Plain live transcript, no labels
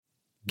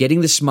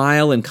Getting the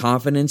smile and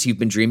confidence you've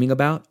been dreaming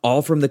about,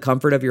 all from the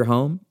comfort of your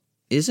home,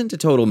 isn't a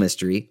total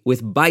mystery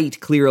with Byte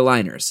clear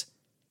aligners.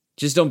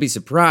 Just don't be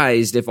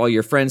surprised if all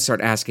your friends start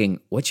asking,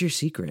 "What's your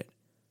secret?"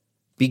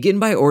 Begin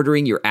by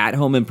ordering your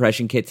at-home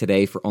impression kit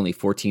today for only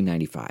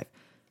 $14.95.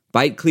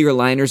 Byte clear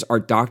aligners are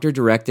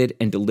doctor-directed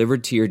and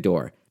delivered to your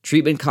door.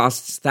 Treatment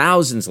costs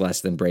thousands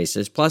less than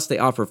braces, plus they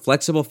offer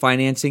flexible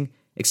financing,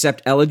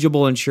 accept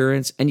eligible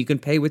insurance, and you can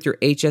pay with your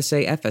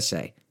HSA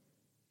FSA.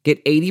 Get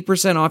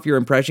 80% off your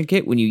impression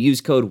kit when you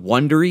use code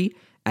WONDERY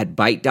at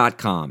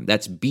Byte.com.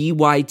 That's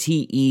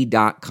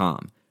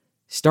BYTE.com.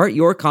 Start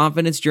your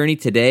confidence journey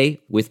today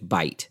with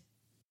Byte.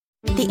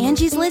 The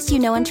Angie's List you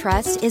know and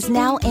trust is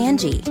now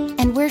Angie,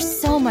 and we're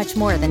so much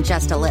more than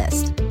just a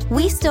list.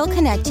 We still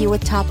connect you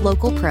with top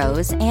local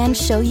pros and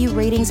show you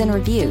ratings and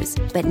reviews,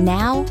 but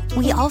now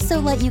we also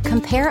let you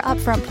compare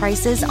upfront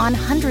prices on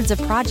hundreds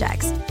of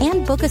projects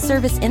and book a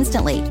service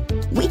instantly.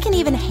 We can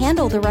even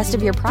handle the rest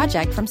of your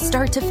project from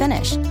start to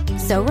finish.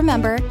 So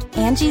remember,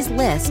 Angie's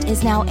List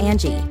is now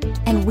Angie,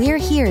 and we're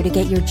here to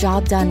get your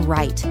job done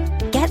right.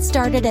 Get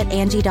started at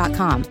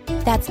Angie.com.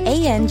 That's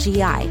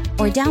ANGI,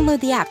 or download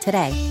the app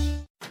today.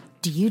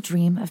 Do you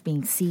dream of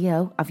being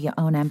CEO of your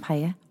own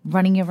empire,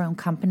 running your own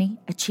company,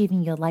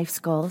 achieving your life's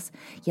goals,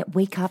 yet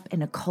wake up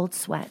in a cold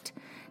sweat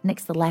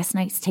next to last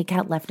night's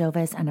takeout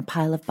leftovers and a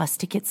pile of bus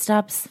ticket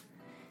stubs?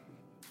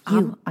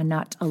 You are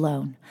not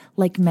alone.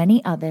 Like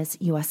many others,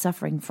 you are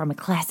suffering from a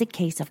classic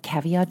case of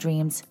caviar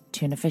dreams,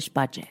 tuna fish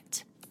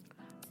budget.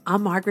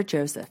 I'm Margaret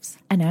Josephs.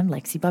 And I'm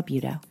Lexi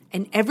Barbuto.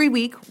 And every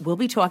week, we'll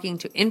be talking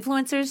to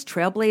influencers,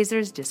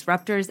 trailblazers,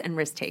 disruptors, and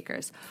risk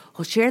takers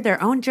who'll share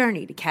their own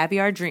journey to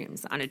caviar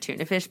dreams on a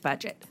tuna fish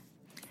budget.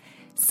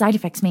 Side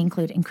effects may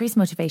include increased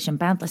motivation,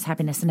 boundless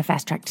happiness, and a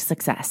fast track to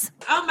success.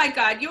 Oh my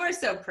God, you are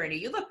so pretty.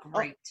 You look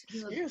great.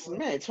 Excuse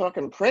me,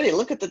 talking pretty.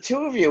 Look at the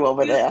two of you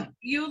over there.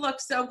 You look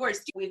so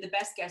gorgeous. We have the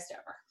best guest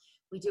ever.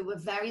 We do. We're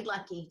very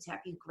lucky to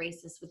have you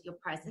grace us with your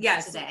presence today.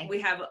 Yes,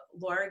 we have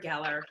Laura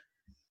Geller,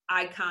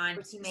 icon,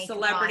 Makeup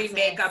celebrity artist.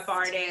 makeup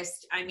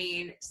artist. I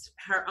mean,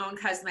 her own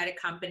cosmetic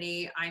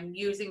company. I'm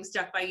using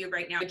stuff by you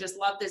right now. I just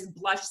love this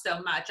blush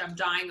so much. I'm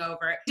dying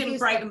over it. Use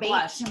Brighten the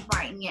blush. Baked and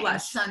Brighten, yeah,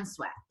 Blush. and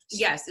Sunswept.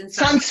 Yes, and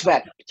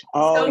Sunswept.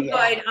 Oh, so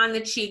yeah. good on the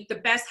cheek, the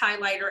best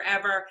highlighter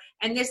ever.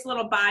 And this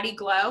little body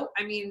glow.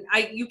 I mean,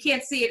 you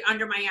can't see it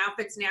under my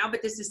outfits now,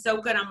 but this is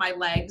so good on my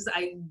legs.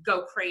 I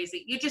go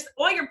crazy.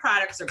 All your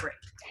products are great.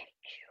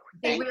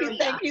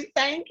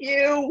 Thank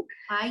you.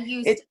 I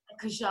used a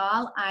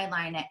Kajal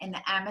eyeliner in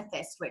the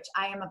amethyst, which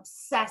I am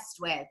obsessed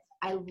with.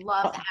 I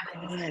love the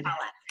amethyst color.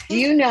 Do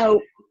you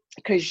know,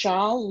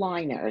 Kajal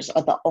liners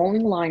are the only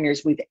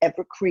liners we've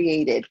ever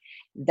created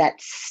that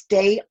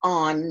stay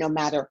on no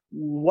matter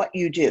what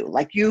you do.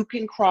 Like you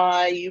can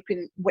cry, you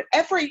can,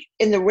 whatever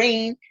in the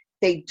rain,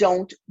 they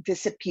don't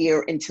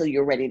disappear until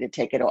you're ready to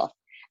take it off.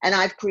 And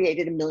I've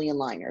created a million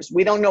liners.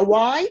 We don't know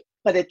why,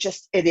 but it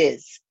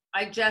is.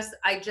 I just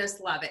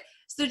love it.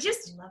 So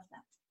just, I love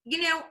that.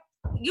 You know,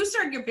 you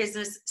started your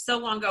business so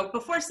long ago,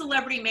 before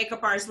celebrity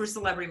makeup artists were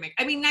celebrity makeup.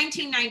 I mean,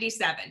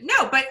 1997.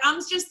 No, but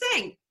I'm just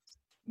saying,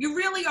 you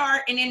really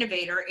are an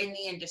innovator in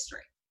the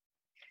industry.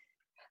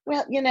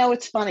 Well, you know,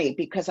 it's funny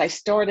because I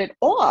started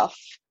off,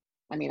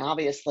 I mean,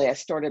 obviously I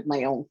started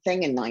my own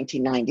thing in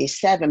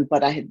 1997,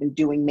 but I had been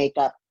doing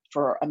makeup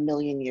for a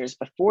million years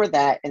before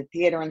that in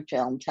theater and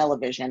film,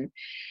 television.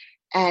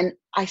 And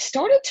I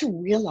started to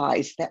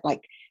realize that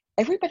like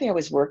everybody I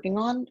was working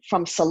on,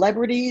 from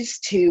celebrities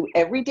to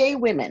everyday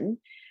women,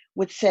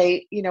 would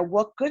say, you know,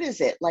 what good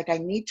is it? Like, I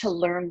need to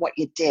learn what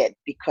you did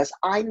because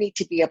I need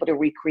to be able to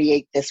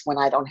recreate this when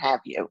I don't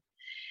have you.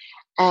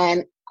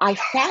 And I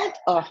found,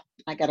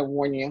 I got to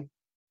warn you.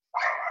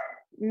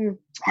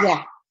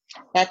 Yeah,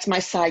 that's my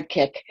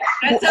sidekick.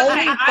 That's okay.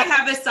 I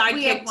have a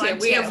sidekick too.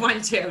 We have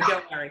one too.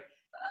 Don't worry.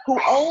 Who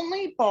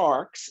only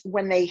barks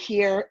when they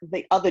hear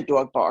the other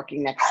dog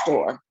barking next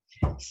door.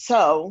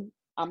 So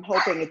I'm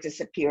hoping it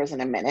disappears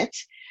in a minute.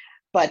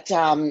 But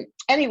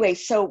anyway,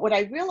 so what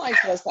I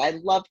realized was I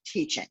loved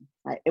teaching.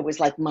 It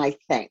was like my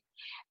thing.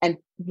 And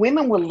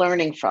women were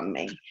learning from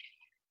me.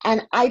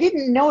 And I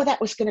didn't know that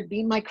was going to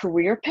be my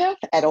career path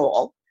at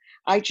all.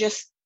 I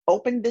just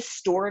opened this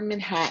store in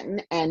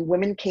Manhattan and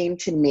women came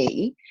to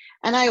me.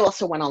 And I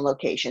also went on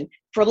location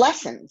for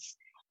lessons.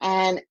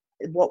 And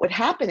what would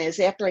happen is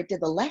after I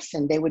did the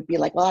lesson, they would be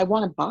like, well, I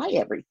want to buy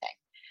everything.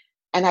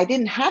 And I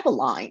didn't have a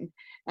line.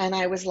 And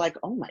I was like,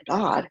 oh my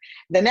God.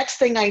 The next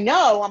thing I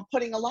know, I'm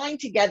putting a line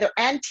together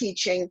and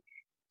teaching.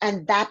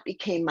 And that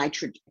became my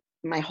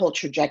whole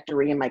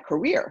trajectory in my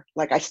career.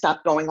 Like I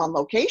stopped going on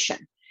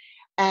location.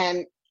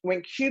 And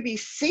when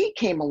QVC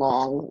came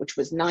along, which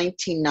was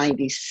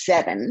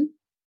 1997,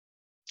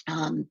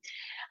 I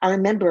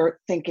remember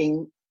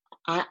thinking,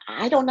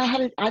 I don't know how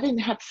to, I didn't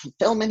have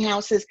filming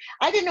houses.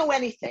 I didn't know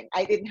anything.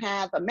 I didn't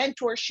have a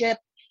mentorship.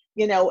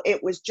 You know,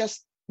 it was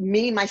just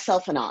me,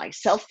 myself, and I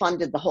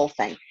self-funded the whole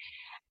thing.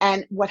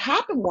 And what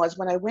happened was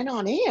when I went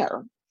on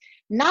air,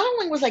 not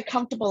only was I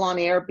comfortable on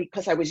air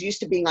because I was used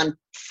to being on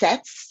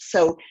sets,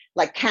 so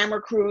like camera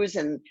crews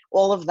and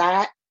all of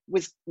that,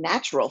 was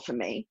natural for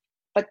me.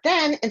 But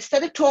then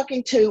instead of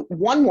talking to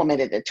one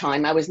woman at a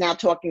time, I was now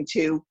talking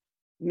to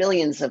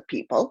millions of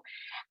people.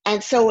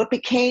 And so it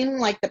became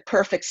like the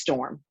perfect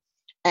storm.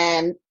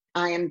 And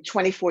I am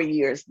 24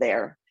 years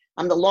there.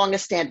 I'm the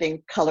longest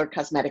standing color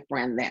cosmetic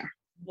brand there.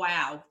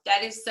 Wow,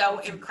 that is so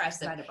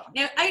impressive. Incredible.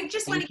 Now, I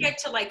just want to get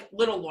to like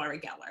little Laura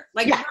Geller.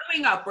 Like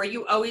growing up, were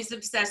you always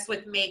obsessed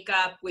with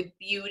makeup, with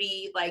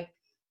beauty? Like,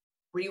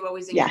 were you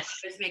always in your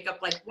mother's makeup?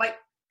 Like, what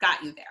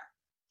got you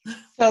there?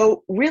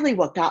 So really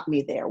what got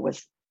me there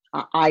was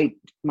my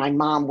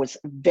mom was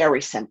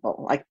very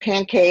simple, like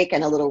pancake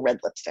and a little red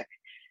lipstick.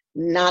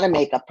 Not a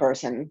makeup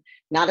person,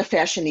 not a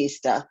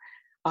fashionista.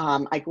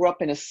 I grew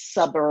up in a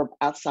suburb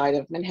outside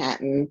of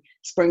Manhattan,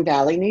 Spring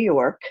Valley, New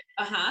York.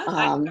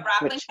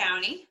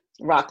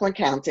 Rockland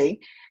County.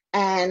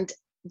 And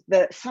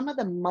some of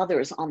the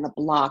mothers on the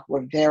block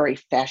were very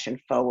fashion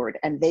forward,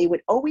 and they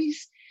would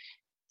always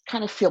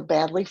kind of feel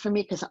badly for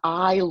me because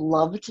I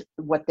loved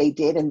what they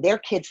did and their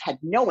kids had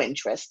no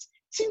interest.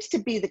 Seems to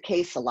be the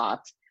case a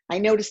lot. I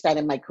noticed that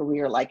in my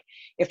career, like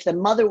if the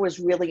mother was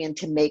really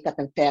into makeup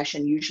and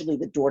fashion, usually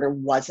the daughter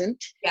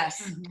wasn't.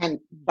 Yes. And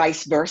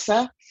vice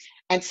versa.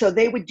 And so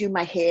they would do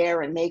my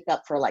hair and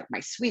makeup for like my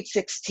sweet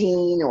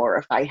 16, or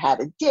if I had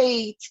a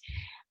date.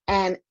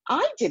 And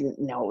I didn't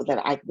know that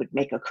I would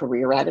make a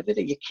career out of it.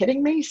 Are you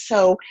kidding me?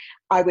 So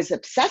I was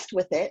obsessed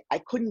with it.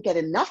 I couldn't get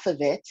enough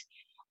of it,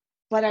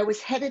 but I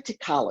was headed to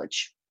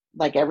college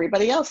like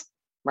everybody else,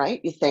 right?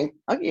 You think,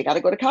 oh, you got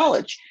to go to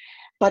college.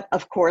 But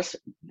of course,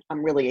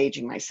 I'm really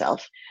aging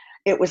myself.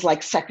 It was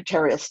like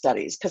secretarial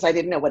studies because I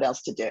didn't know what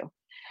else to do.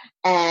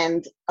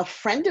 And a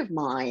friend of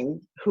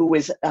mine who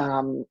was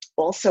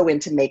also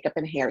into makeup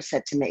and hair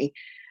said to me,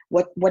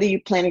 what are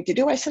you planning to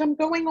do? I said, I'm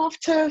going off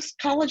to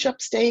college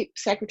upstate,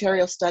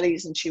 secretarial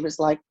studies. And she was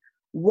like,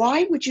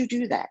 why would you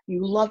do that?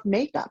 You love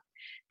makeup.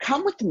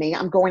 Come with me.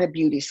 I'm going to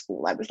beauty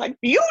school. I was like,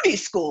 beauty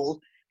school?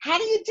 How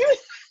do you do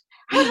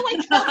that? How do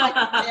I tell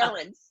my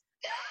parents?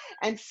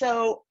 And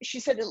so she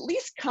said, at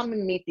least come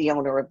and meet the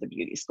owner of the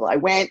beauty school. I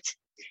went,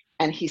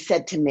 and he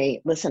said to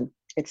me, listen,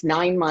 it's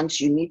 9 months.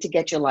 You need to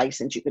get your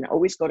license. You can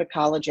always go to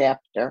college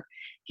after.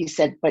 He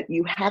said, but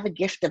you have a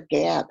gift of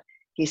gab.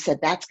 He said,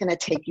 that's going to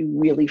take you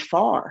really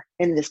far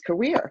in this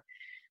career.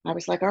 I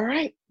was like, all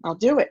right, I'll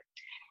do it.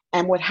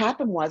 And what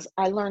happened was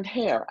I learned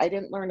hair. I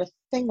didn't learn a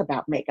thing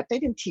about makeup. They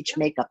didn't teach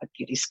makeup at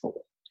beauty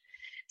school.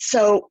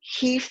 So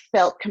he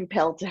felt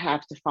compelled to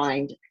have to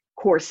find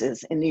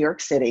courses in New York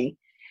City.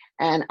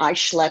 And I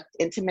schlepped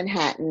into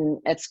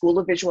Manhattan at School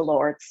of Visual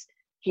Arts.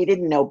 He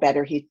didn't know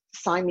better. He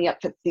signed me up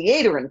for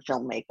theater and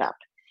film makeup.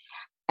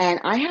 And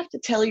I have to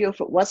tell you, if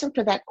it wasn't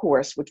for that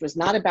course, which was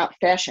not about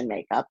fashion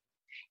makeup,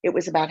 it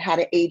was about how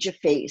to age a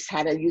face,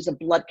 how to use a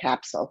blood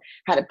capsule,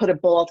 how to put a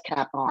bald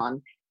cap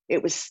on.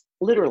 It was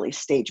literally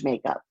stage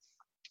makeup.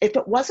 If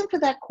it wasn't for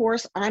that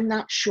course, I'm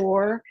not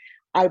sure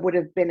I would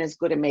have been as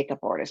good a makeup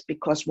artist,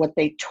 because what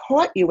they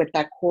taught you at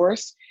that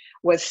course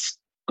was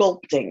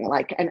sculpting,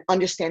 like, and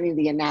understanding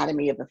the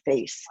anatomy of the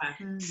face. Wow.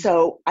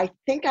 So I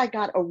think I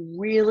got a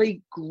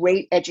really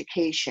great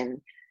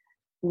education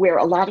where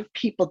a lot of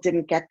people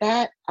didn't get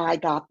that. I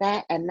got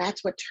that. And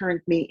that's what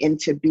turned me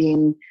into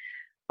being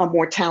a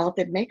more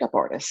talented makeup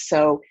artist.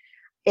 So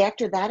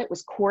after that, it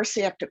was course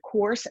after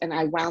course. And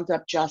I wound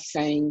up just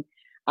saying,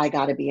 I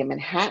got to be in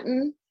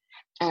Manhattan.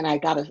 And I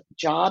got a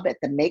job at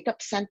the Makeup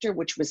Center,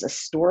 which was a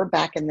store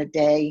back in the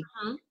day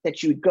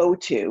that you'd go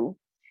to.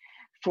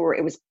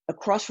 It was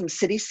across from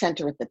City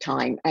Center at the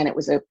time. And it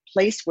was a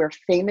place where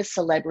famous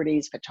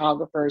celebrities,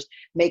 photographers,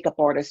 makeup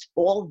artists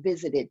all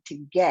visited to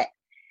get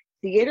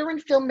theater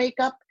and film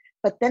makeup.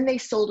 But then they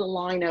sold a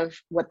line of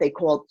what they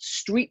called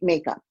street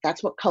makeup.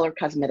 That's what color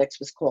cosmetics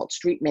was called,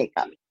 street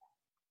makeup.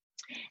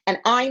 And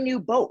I knew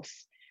both.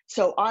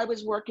 So I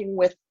was working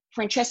with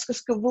Francesca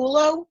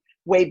Scavullo,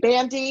 Wade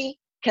Bandy,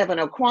 Kevin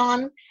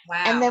O'Quan,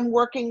 and then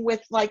working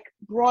with like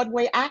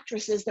Broadway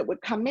actresses that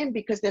would come in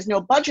because there's no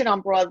budget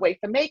on Broadway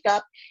for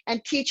makeup,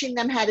 and teaching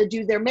them how to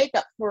do their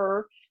makeup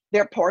for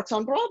their parts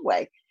on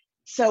Broadway.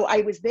 So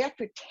I was there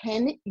for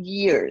 10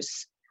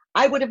 years.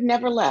 I would have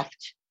never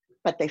left,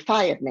 but they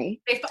fired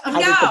me.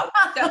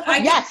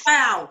 Yes.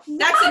 Wow.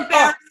 That's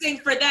embarrassing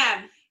for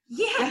them.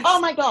 Yes. Oh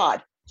my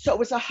God. So it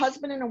was a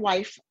husband and a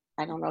wife.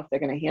 I don't know if they're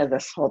going to hear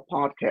this whole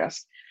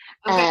podcast.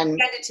 Okay, and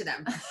send it to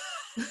them.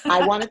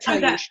 I want to tell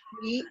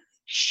you,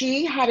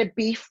 she had a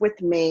beef with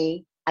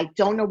me. I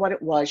don't know what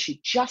it was. She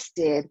just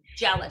did.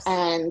 Jealous.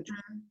 And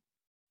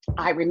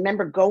I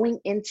remember going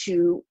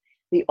into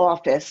the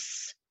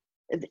office,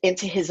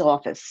 into his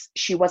office.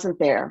 She wasn't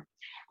there.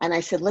 And I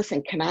said,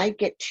 listen, can I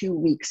get 2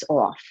 weeks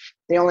off?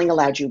 They only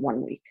allowed you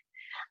 1 week.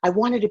 I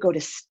wanted to go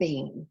to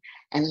Spain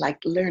and like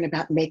learn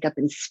about makeup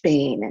in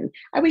Spain. And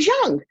I was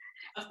young.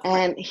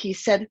 And he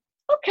said,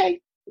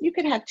 okay, you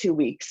can have 2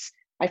 weeks.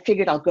 I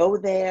figured I'll go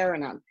there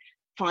and I'll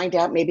find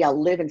out, maybe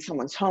I'll live in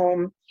someone's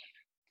home.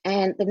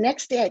 And the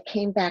next day I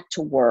came back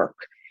to work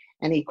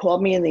and he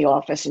called me in the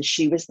office and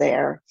she was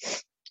there.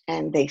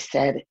 And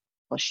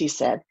she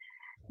said,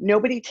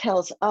 nobody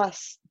tells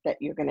us that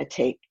you're going to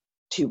take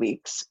 2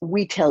 weeks.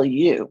 We tell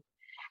you.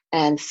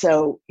 And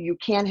so you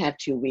can't have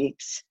 2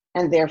 weeks,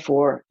 and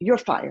therefore you're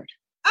fired.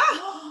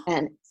 Oh,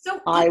 And so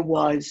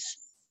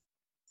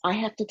I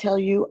have to tell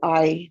you,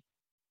 I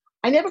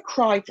never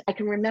cried. I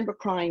can remember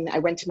crying. I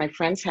went to my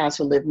friend's house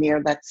who lived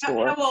near that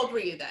store. How old were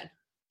you then?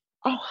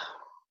 Oh,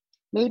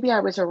 maybe I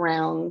was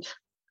around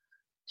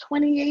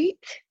 28.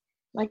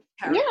 Like,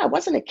 yeah, I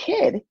wasn't a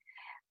kid,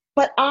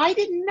 but I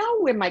didn't know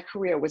where my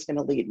career was going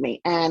to lead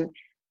me. And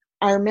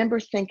I remember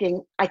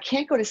thinking, I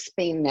can't go to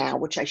Spain now,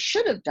 which I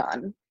should have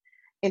done.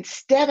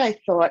 Instead, I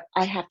thought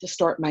I have to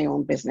start my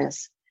own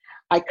business.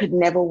 I could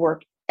never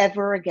work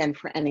ever again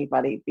for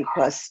anybody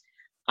because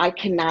I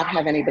cannot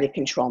have anybody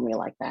control me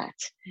like that.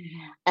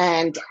 Mm-hmm.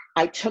 And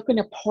I took an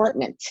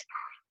apartment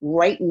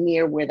right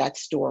near where that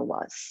store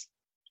was.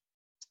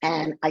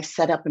 And I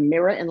set up a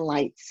mirror and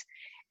lights,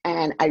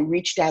 and I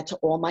reached out to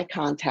all my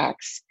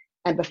contacts.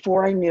 And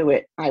before I knew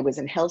it, I was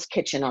in Hell's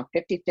Kitchen on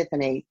 55th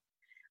and 8th.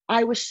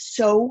 I was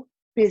so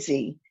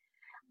busy.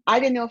 I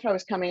didn't know if I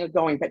was coming or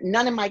going, but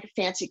none of my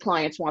fancy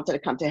clients wanted to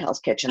come to Hell's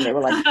Kitchen. They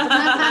were like,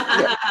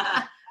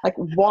 like,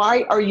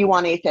 why are you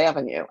on 8th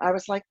Avenue? I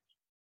was like,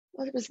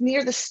 well, it was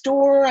near the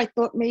store. I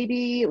thought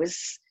maybe it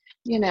was,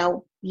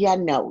 no,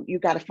 you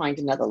got to find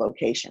another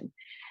location.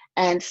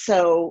 And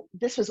so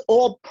this was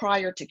all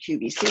prior to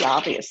QVC,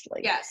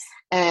 obviously. Yes.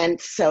 And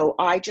so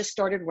I just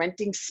started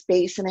renting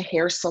space in a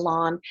hair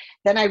salon.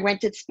 Then I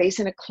rented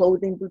space in a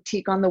clothing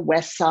boutique on the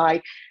West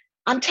Side.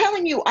 I'm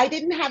telling you, I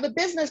didn't have a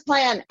business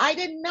plan. I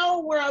didn't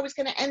know where I was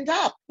going to end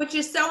up. Which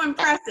is so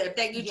impressive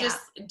that you just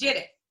did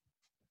it.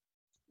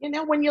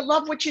 When you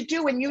love what you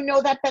do, and you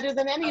know that better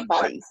than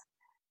anybody,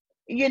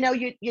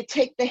 you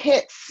take the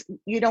hits.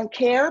 You don't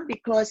care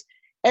because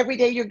every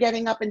day you're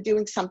getting up and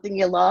doing something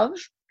you love.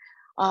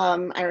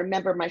 I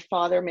remember my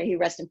father, may he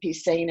rest in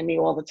peace, saying to me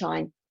all the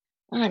time,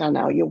 I don't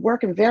know, you're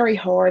working very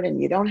hard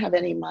and you don't have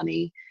any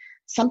money.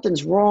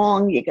 Something's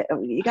wrong.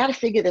 You got to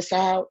figure this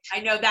out. I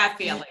know that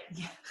feeling.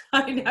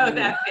 I know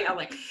that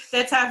feeling.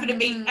 That's happened to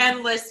me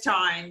endless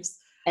times.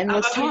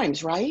 Endless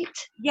times, right?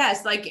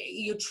 Yes, like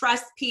you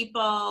trust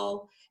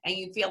people and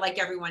you feel like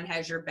everyone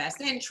has your best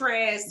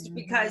interest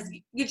because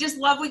you just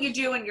love what you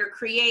do and you're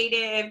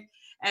creative.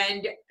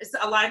 And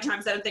a lot of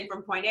times I don't think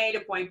from point A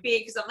to point B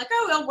because I'm like,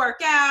 oh, it'll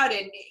work out.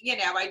 And,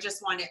 I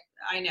just want it.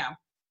 I know.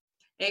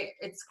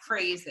 It's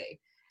crazy.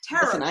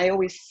 Terrible. Listen, I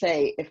always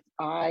say if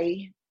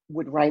I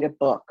would write a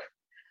book,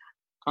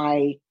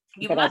 I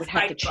would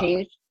have to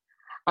change.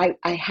 I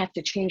have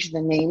to change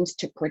the names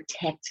to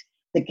protect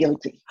the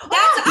guilty.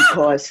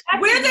 Because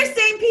we're the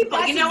same people.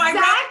 That's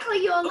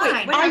exactly your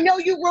line. I know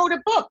you wrote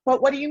a book,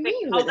 but what do you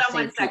mean? Hold on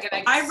one second.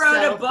 I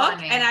wrote a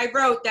book and I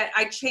wrote that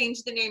I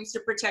changed the names to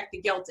protect the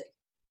guilty.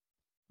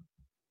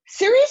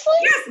 Seriously?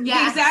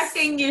 Yes. The exact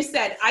thing you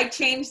said. I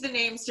changed the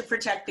names to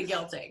protect the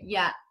guilty.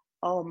 Yeah.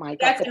 Oh my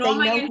God, but they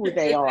know who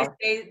they are. I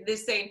say the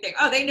same thing.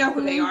 Oh, they know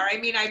who they are. I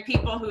mean, I have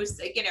people who,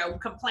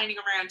 complaining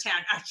around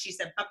town. Oh, she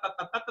said,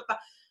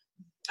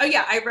 oh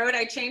yeah,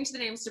 I changed the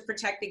names to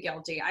protect the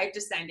guilty. I have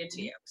to send it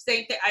to you.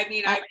 Same thing. I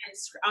mean,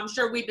 I'm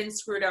sure we've been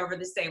screwed over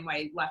the same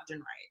way, left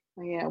and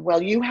right. Yeah.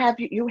 Well, you have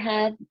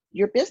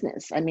your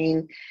business. I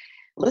mean,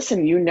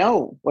 listen, you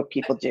know what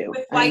people do.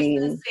 With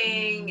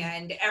licensing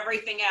and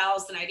everything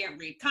else, and I didn't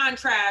read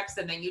contracts,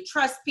 and then you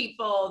trust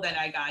people, then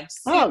I got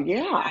sued. Oh,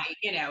 yeah.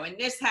 And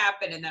this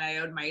happened, and then I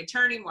owed my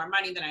attorney more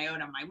money than I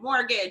owed on my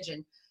mortgage,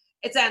 and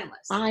it's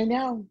endless. I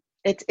know.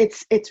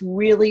 It's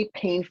really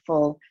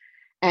painful,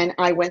 and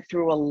I went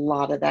through a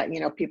lot of that.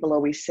 People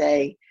always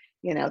say,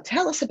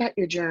 tell us about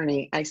your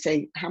journey. I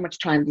say, how much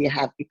time do you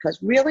have? Because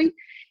really,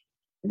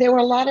 there were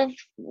a lot of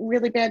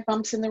really bad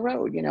bumps in the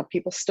road.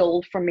 People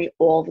stole from me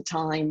all the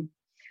time,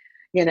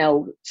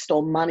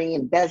 stole money,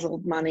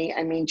 embezzled money.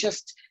 I mean,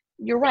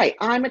 you're right.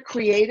 I'm a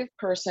creative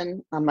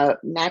person. I'm a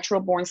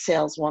natural born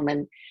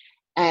saleswoman,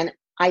 and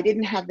I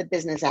didn't have the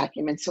business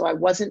acumen. So I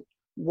wasn't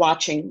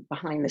watching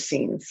behind the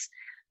scenes.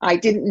 I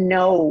didn't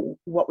know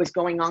what was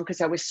going on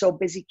because I was so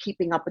busy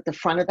keeping up at the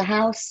front of the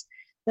house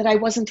that I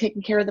wasn't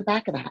taking care of the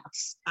back of the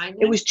house.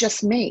 It was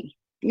just me.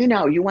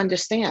 You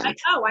understand.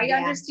 I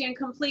understand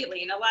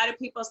completely. And a lot of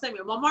people say to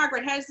me, well,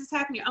 Margaret, how does this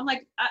happen to you? I'm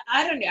like,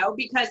 I don't know,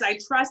 because I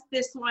trust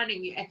this one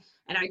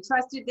and I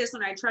trusted this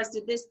one. I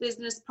trusted this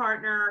business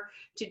partner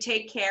to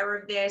take care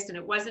of this, and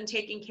it wasn't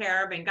taken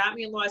care of and got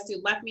me a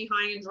lawsuit, left me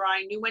high and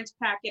dry, knew when to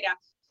pack it up.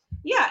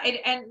 Yeah.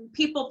 And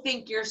people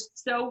think you're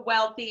so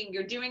wealthy and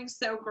you're doing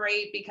so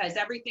great because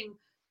everything,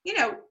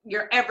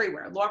 you're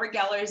everywhere. Laura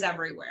Geller is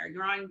everywhere.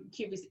 You're on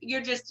QVC.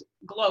 You're just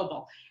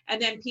global. And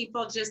then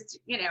people just,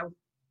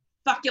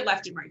 fuck you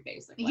left and right,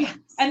 basically. Yes.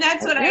 And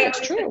that's what I always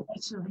true.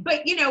 Say.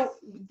 But,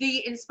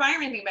 the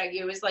inspiring thing about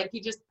you is like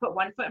you just put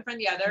one foot in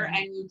front of the other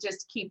and you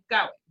just keep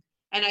going.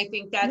 And I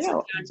think that's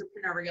what the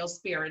entrepreneurial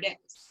spirit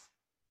is.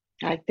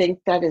 I think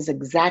that is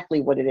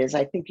exactly what it is.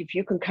 I think if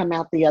you can come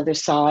out the other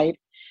side,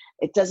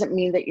 it doesn't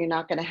mean that you're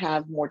not going to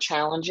have more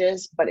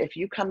challenges, but if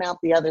you come out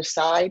the other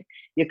side,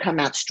 you come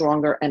out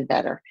stronger and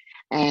better.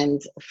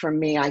 And for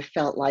me, I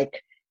felt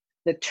like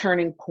the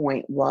turning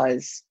point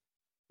was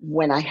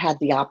when I had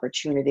the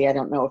opportunity. I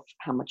don't know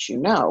how much you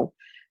know,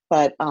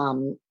 but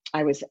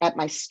I was at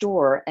my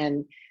store,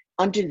 and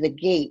under the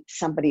gate,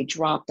 somebody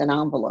dropped an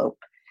envelope,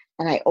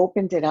 and I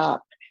opened it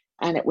up,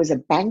 and it was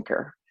a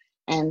banker.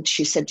 And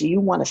she said, "Do you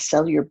want to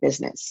sell your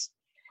business?"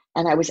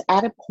 And I was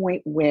at a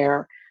point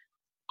where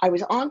I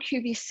was on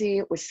QVC.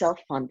 It was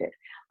self-funded.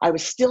 I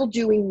was still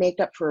doing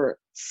makeup for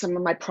some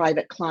of my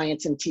private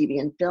clients in TV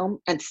and film,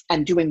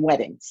 and doing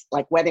weddings.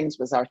 Like, weddings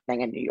was our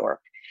thing in New York.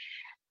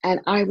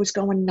 And I was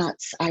going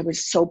nuts. I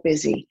was so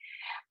busy.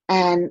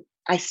 And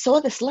I saw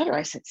this letter.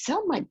 I said,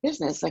 "Sell my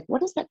business? Like,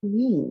 what does that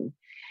mean?"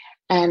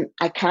 And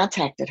I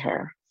contacted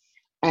her.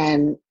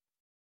 And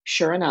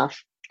sure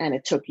enough, and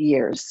it took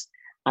years,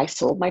 I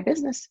sold my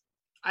business.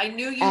 I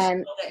knew you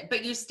sold it,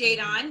 but you stayed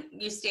on.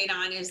 You stayed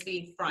on as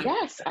the front.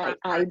 Yes,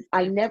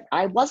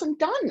 I wasn't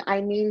done.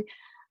 I mean,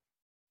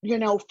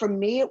 for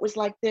me, it was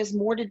like, there's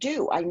more to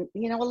do.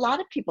 A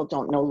lot of people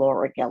don't know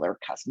Laura Geller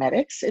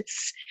Cosmetics.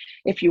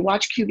 If you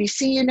watch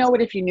QVC, you know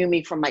it. If you knew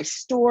me from my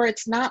store,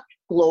 it's not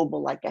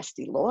global like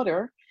Estee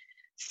Lauder.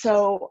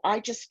 So I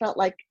just felt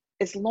like,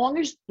 as long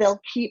as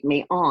they'll keep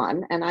me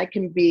on and I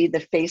can be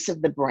the face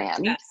of the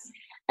brand, yes,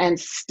 and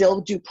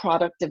still do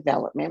product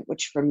development,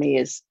 which for me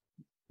is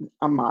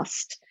a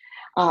must,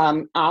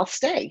 I'll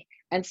stay.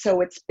 And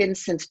so it's been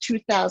since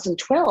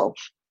 2012.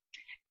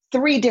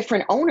 3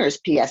 different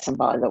owners, P.S. and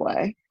by the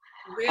way.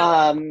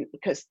 Really?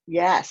 Because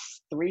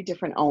yes, 3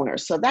 different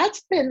owners. So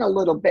that's been a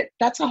little bit,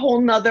 that's a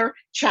whole nother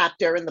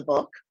chapter in the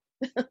book.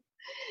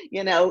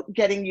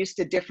 Getting used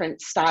to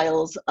different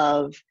styles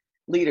of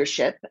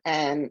leadership,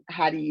 and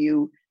how do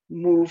you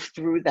move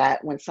through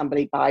that when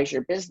somebody buys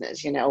your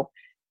business?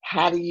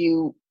 How do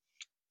you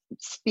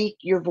speak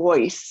your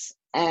voice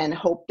and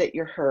hope that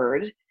you're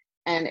heard,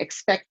 and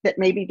expect that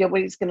maybe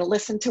nobody's going to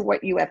listen to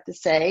what you have to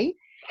say?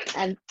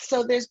 And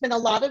so there's been a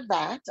lot of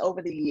that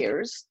over the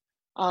years.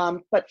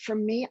 But for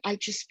me, I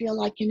just feel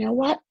like, you know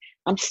what?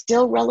 I'm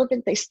still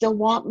relevant. They still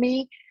want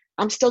me.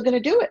 I'm still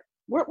going to do it.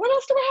 What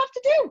else do I have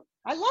to do?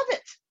 I love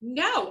it.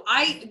 No,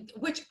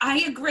 which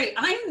I agree.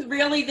 I'm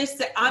really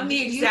I'm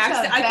the exact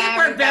same. I think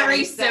we're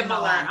very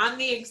similar. I'm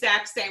the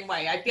exact same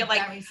way. I feel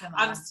like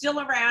I'm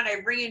still around. I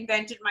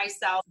reinvented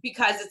myself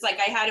because it's like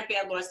I had a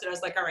bad loss that I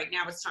was like, all right,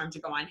 now it's time to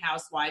go on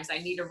Housewives. I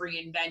need a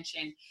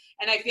reinvention.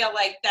 And I feel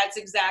like that's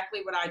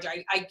exactly what I do.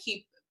 I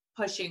keep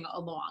pushing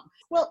along.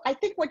 Well, I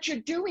think what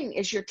you're doing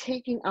is you're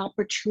taking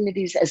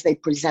opportunities as they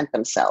present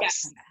themselves.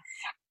 Yes.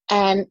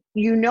 And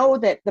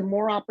that the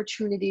more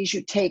opportunities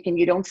you take and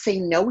you don't say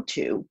no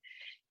to,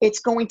 it's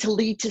going to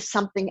lead to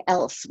something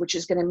else, which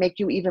is going to make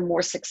you even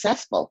more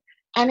successful.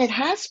 And it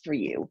has for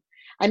you.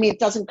 I mean, it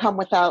doesn't come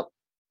without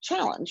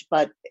challenge,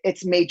 but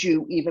it's made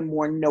you even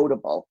more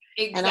notable.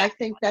 Exactly. And I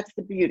think that's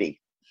the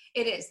beauty.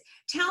 It is.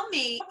 Tell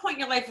me, what point in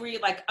your life were you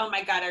like, oh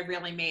my God, I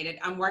really made it.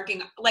 I'm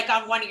working like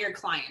on one of your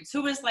clients.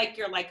 Who was like,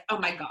 you're like, oh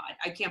my God,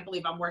 I can't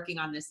believe I'm working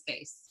on this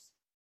space.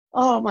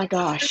 Oh my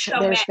gosh.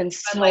 There's been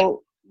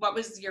so... What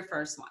was your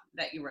first one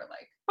that you were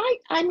like?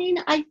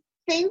 I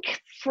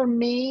think for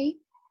me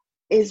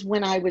is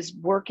when I was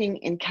working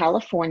in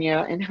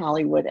California, in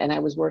Hollywood, and I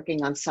was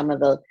working on some of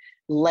the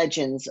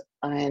legends.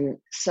 And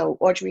so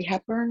Audrey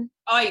Hepburn.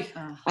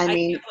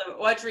 Audrey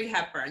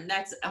Hepburn.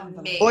 That's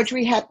amazing.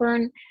 Audrey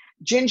Hepburn,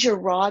 Ginger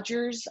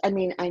Rogers. I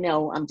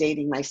know I'm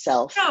dating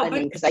myself. No,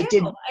 because I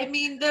did. I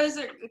mean, those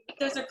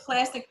are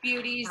classic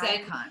beauties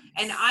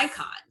and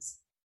icons.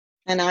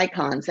 And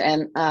icons.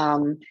 And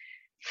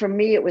for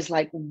me, it was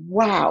like,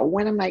 wow,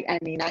 when am I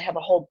have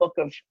a whole book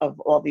of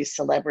all these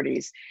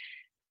celebrities.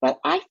 But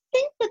I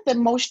think that the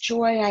most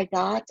joy I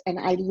got, and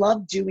I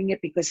loved doing it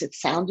because it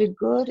sounded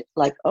good,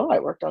 like, oh, I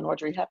worked on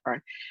Audrey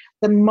Hepburn.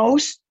 The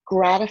most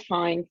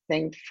gratifying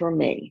thing for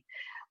me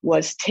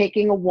was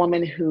taking a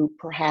woman who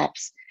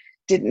perhaps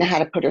didn't know how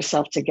to put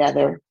herself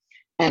together,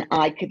 and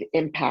I could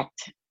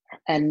impact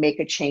and make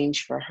a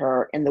change for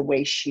her in the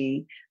way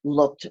she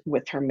looked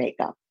with her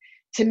makeup.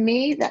 To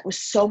me, that was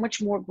so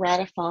much more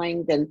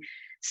gratifying than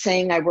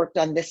saying I worked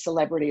on this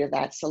celebrity or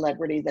that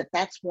celebrity.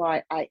 That's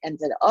why I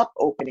ended up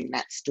opening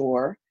that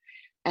store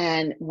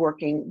and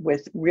working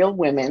with real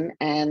women.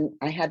 And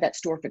I had that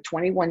store for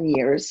 21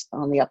 years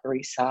on the Upper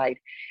East Side.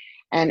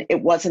 And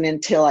it wasn't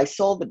until I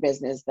sold the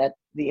business that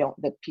the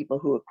people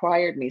who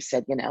acquired me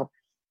said,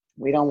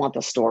 we don't want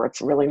the store.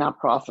 It's really not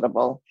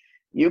profitable.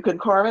 You can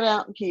carve it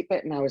out and keep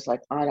it. And I was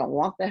like, I don't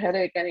want the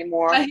headache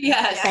anymore.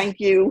 Yes.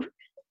 Thank you.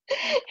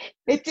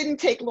 It didn't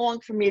take long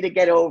for me to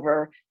get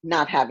over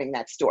not having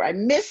that store. I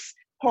miss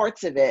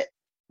parts of it,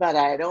 but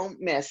I don't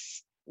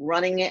miss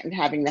running it and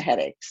having the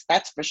headaches.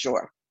 That's for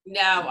sure. No,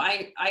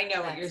 I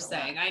know what you're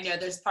saying. I know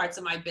there's parts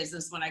of my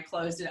business when I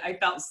closed it, I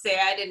felt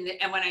sad.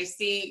 And when I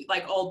see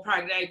like old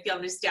product, I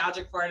feel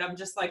nostalgic for it. I'm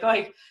just like,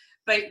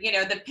 but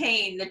the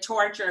pain, the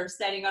torture of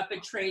setting up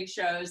at trade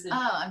shows.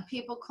 And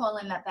people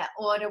calling that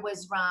order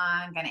was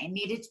wrong and it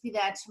needed to be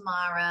there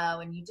tomorrow.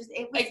 And it was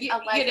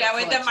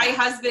and then my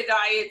husband and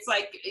I, it's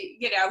like,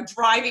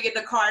 driving in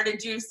the car to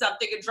do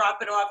something and drop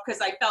it off because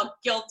I felt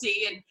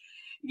guilty.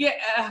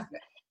 And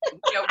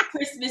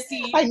Christmas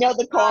Eve. I know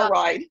the car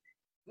ride.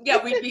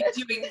 Yeah, we'd be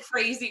doing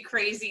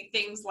crazy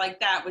things like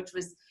that, which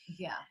was,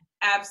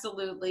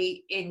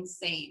 absolutely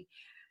insane.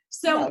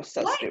 So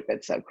so what,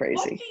 stupid, so what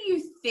crazy. do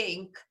you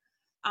think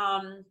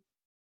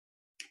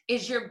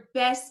is your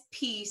best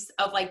piece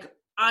of like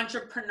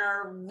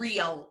entrepreneur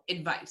real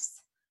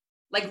advice?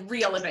 Like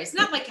real advice,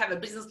 not like have a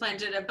business plan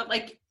to it, but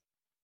like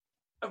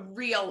a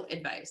real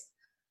advice.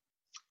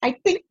 I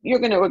think you're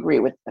going to agree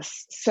with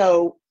this.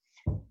 So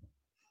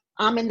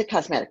I'm in the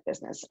cosmetic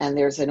business, and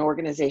there's an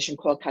organization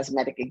called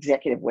Cosmetic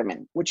Executive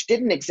Women, which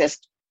didn't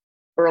exist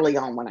early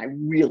on when I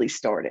really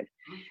started.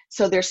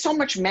 So there's so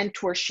much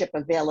mentorship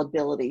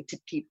availability to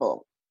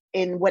people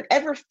in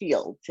whatever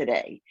field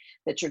today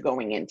that you're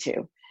going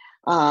into.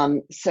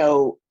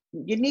 So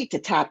you need to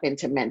tap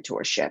into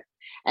mentorship,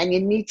 and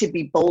you need to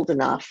be bold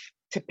enough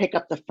to pick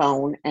up the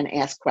phone and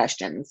ask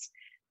questions.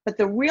 But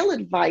the real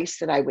advice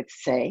that I would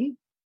say,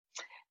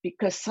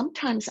 because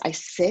sometimes I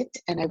sit,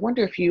 and I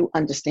wonder if you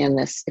understand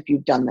this, if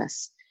you've done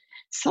this.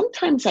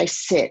 Sometimes I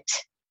sit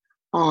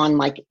on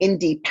like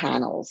indie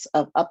panels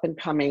of up and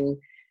coming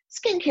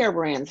skincare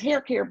brands,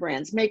 hair care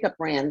brands, makeup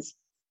brands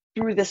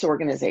through this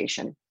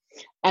organization.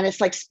 And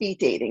it's like speed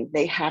dating.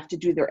 They have to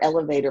do their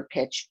elevator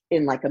pitch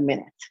in like a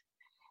minute.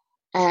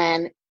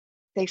 And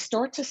they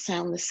start to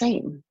sound the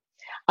same.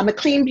 I'm a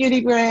clean beauty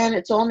brand.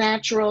 It's all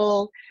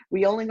natural.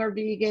 We only are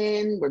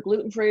vegan. We're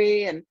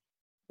gluten-free. And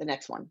the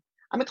next one.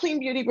 I'm a clean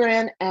beauty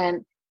brand,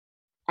 and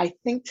I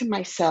think to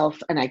myself,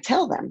 and I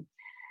tell them,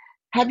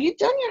 have you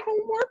done your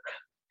homework?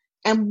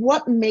 And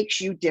what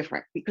makes you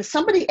different? Because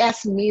somebody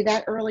asked me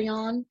that early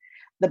on.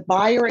 The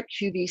buyer at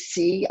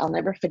QVC, I'll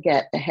never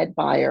forget, the head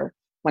buyer,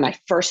 when I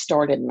first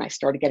started and I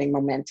started getting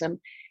momentum,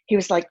 he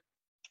was like,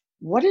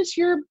 what is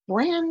your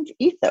brand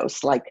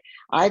ethos? Like,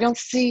 I don't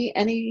see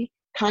any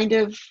kind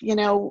of,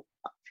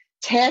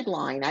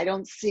 tagline. I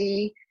don't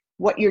see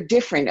what you're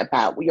different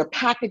about. Your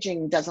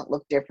packaging doesn't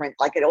look different.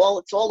 Like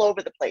it's all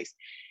over the place.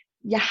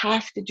 You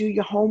have to do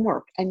your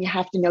homework, and you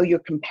have to know your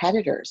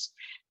competitors,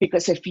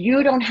 because if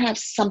you don't have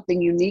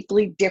something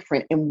uniquely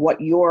different in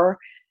what you're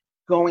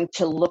going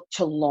to look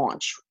to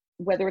launch,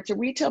 whether it's a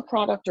retail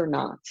product or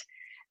not,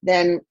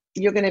 then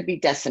you're going to be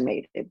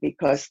decimated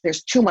because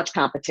there's too much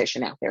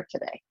competition out there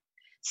today.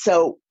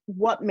 So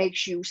what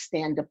makes you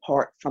stand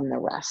apart from the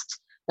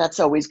rest?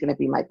 That's always going to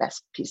be my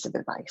best piece of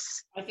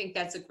advice. I think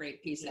that's a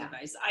great piece of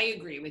advice. I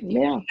agree with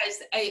you,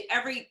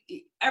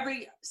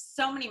 because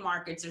so many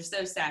markets are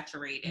so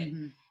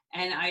saturated,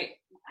 and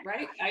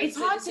it's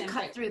hard to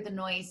cut through the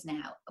noise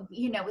now.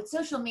 With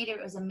social media,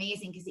 it was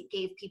amazing because it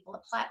gave people a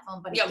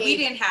platform, but we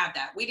didn't have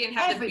that. We didn't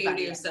have the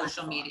beauty of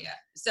social media.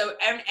 So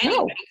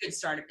anybody could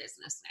start a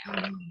business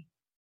now.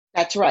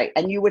 That's right.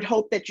 And you would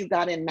hope that you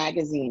got in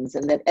magazines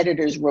and that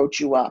editors wrote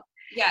you up.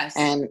 Yes.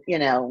 And,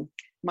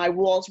 my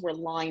walls were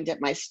lined at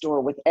my store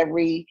with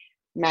every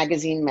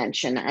magazine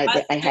mention.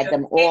 I had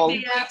them all.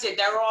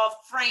 They're all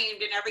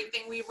framed and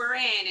everything we were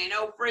in, and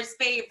Oprah's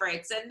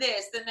favorites and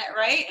this and that,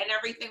 right? And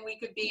everything we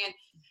could be in.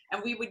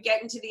 And we would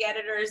get into the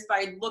editors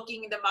by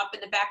looking them up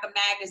in the back of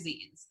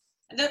magazines.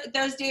 And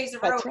those days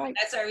are over. Right.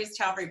 That's what I always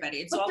tell everybody.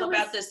 It's all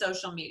about the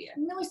social media.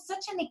 And there was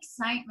such an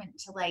excitement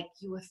to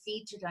you were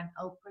featured on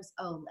Oprah's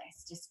O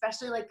List,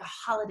 especially like a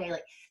holiday.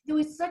 Like there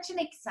was such an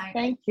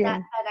excitement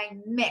that I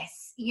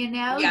miss,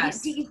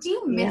 Yes. Do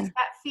you miss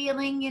that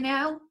feeling,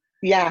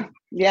 Yeah.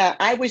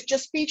 I was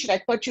just featured.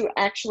 I thought you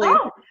actually.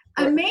 Oh,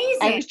 amazing.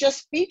 I was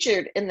just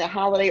featured in the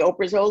holiday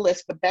Oprah's O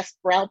List for best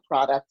brow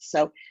products.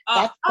 So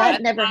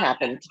that never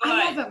happened.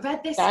 I haven't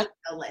read this O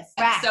List.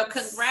 So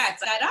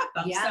congrats.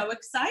 I'm so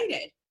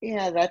excited.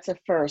 Yeah, that's a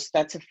first.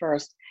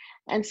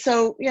 And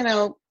so,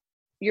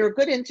 you're a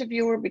good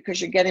interviewer because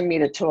you're getting me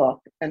to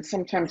talk. And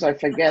sometimes I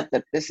forget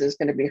that this is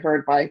going to be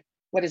heard by,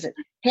 what is it,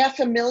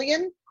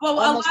 500,000? Well,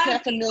 almost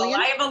 500,000.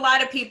 I have a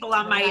lot of people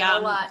on my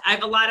I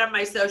have a lot on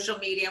my social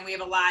media, and we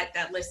have a lot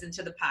that listen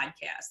to the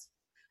podcast.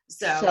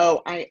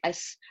 So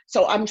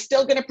I'm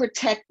still going to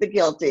protect the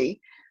guilty,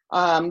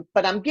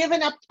 but I'm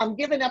giving up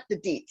the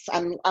deets.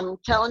 I'm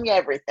telling you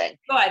everything.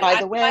 Good. By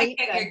the way,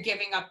 you're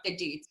giving up the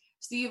deets.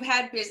 So you've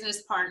had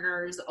business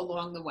partners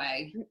along the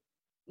way.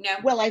 No.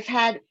 Well, I've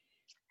had.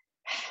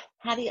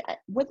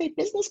 Were they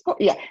business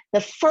partners? Yeah,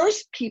 the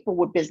first people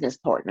were business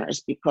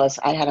partners because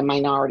I had a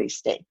minority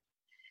stake.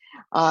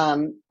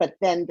 But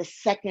then the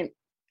second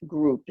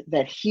group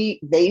that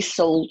they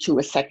sold to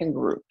a second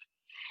group,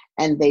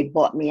 and they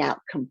bought me out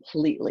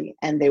completely.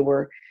 And they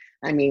were,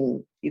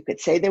 you could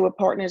say they were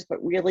partners,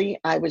 but really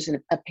I was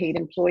a paid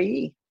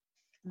employee.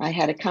 I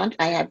had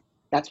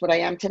that's what I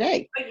am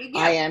today.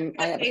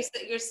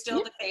 You're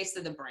still the face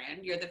of the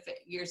brand.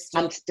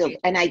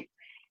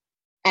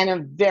 And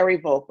I'm very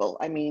vocal.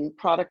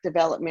 Product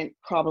development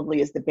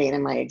probably is the bane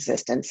of my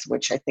existence,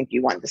 which I think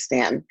you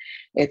understand.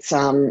 It's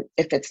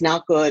if it's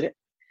not good,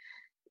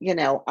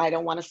 I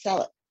don't want to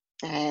sell it,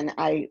 and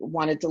I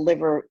want to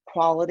deliver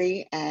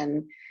quality,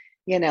 and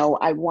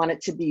I want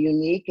it to be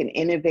unique and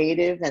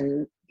innovative,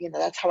 and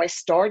that's how I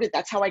started.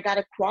 That's how I got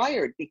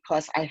acquired,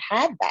 because I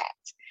had that.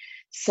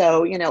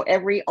 So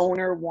every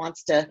owner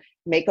wants to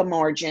make a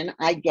margin.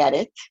 I get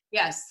it.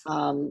 Yes.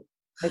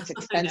 It's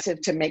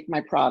expensive to make my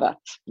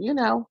product,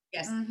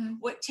 Yes.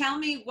 Tell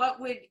me,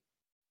 what would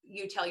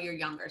you tell your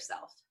younger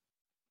self?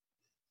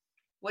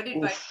 What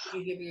advice would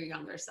you give your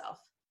younger self?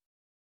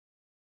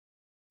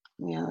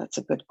 Yeah, that's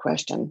a good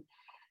question.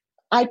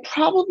 I'd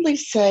probably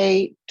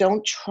say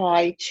don't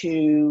try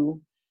to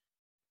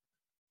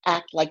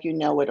act like you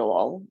know it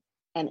all,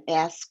 and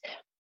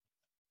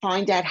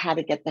find out how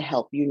to get the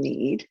help you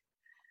need,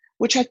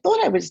 which I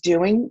thought I was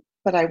doing,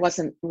 but I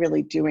wasn't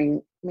really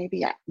doing.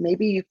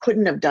 Maybe you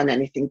couldn't have done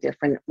anything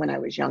different when I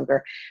was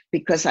younger,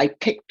 because I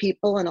picked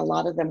people and a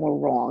lot of them were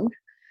wrong.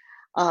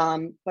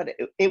 But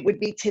it would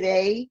be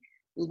today,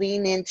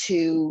 lean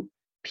into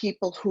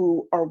people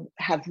who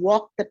have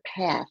walked the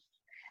path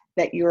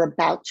that you're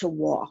about to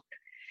walk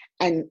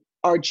and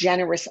are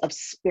generous of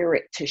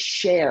spirit to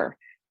share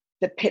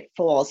the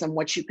pitfalls and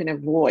what you can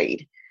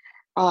avoid.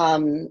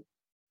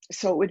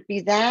 So it would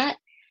be that,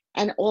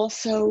 and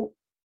also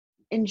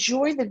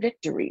enjoy the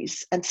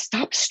victories and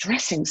stop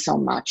stressing so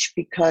much,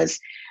 because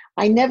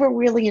I never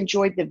really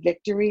enjoyed the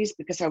victories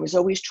because I was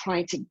always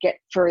trying to get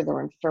further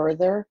and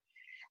further,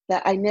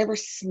 that I never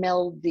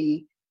smelled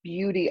the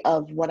beauty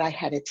of what I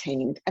had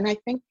attained. And I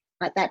think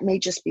that may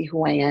just be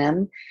who I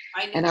am.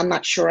 And I'm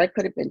not sure I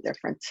could have been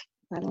different.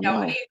 I don't know.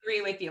 I agree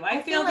with you.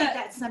 I feel like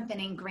that's something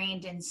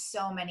ingrained in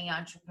so many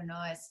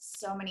entrepreneurs.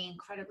 So many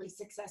incredibly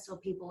successful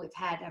people we've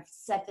had have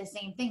said the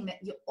same thing, that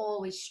you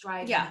always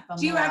strive for more.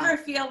 Do you ever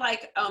feel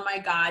like, oh my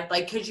God,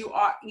 like, because you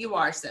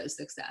are so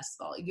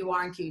successful. You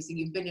are in QC.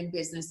 You've been in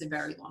business a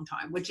very long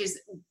time, which is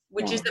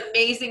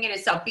amazing in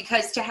itself,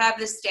 because to have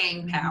the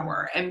staying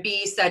power and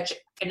be such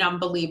an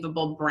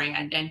unbelievable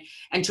brand,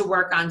 and to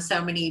work on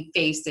so many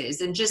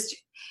faces and just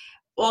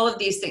all of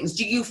these things.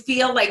 Do you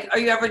feel like, are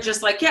you ever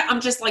just like, yeah, I'm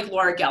just like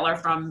Laura Geller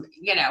from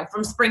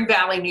Spring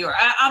Valley, New York.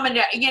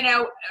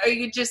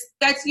 you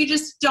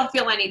just don't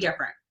feel any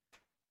different?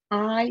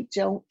 I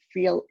don't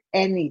feel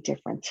any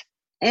different.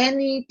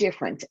 And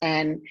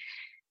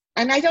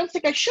I don't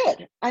think I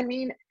should. I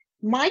mean,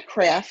 my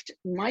craft,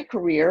 my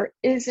career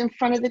is in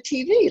front of the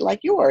TV like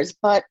yours,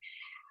 but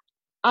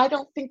I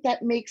don't think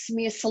that makes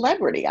me a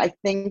celebrity. I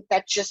think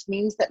that just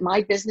means that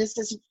my business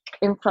is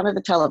in front of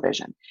the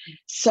television.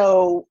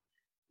 So,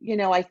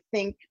 I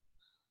think,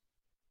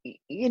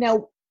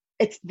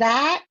 it's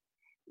that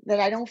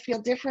I don't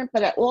feel different,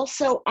 but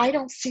I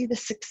don't see the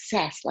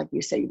success, like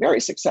you say,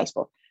 very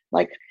successful.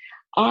 Like,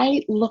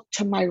 I look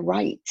to my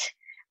right,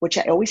 which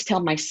I always tell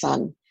my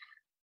son,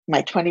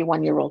 my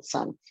 21-year-old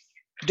son,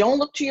 don't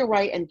look to your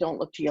right and don't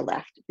look to your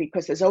left,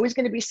 because there's always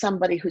going to be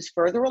somebody who's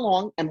further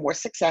along and more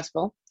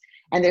successful.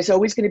 And there's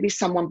always going to be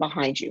someone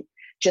behind you.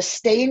 Just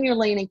stay in your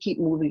lane and keep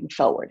moving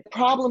forward. The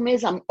problem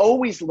is I'm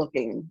always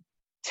looking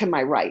to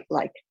my right,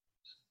 like,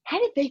 how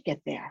did they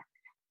get there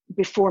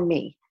before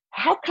me?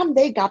 How come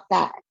they got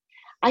that?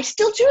 I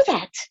still do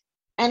that.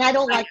 And I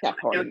don't like that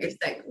part of me.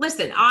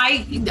 Listen,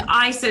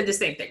 I said the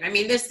same thing. I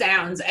mean, this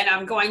sounds, and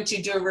I'm going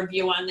to do a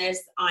review on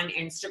this on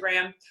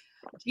Instagram.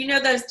 You know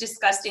those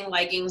disgusting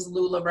leggings,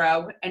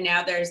 LuLaRoe? And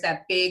now there's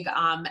that big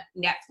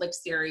Netflix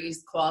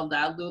series called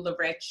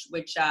LuLaRich,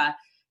 which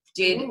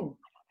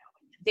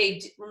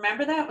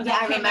remember that? When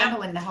I remember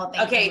when the whole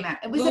thing came out.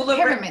 It was a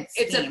pyramid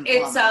scheme.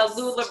 It's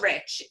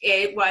LuLaRich.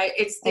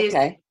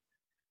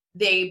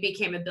 They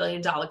became $1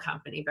 billion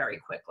company very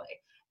quickly.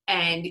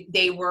 And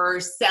they were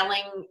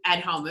selling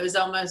at home. It was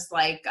almost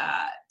like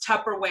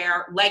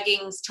Tupperware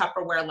leggings.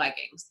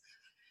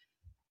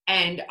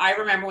 And I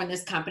remember when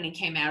this company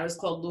came out, it was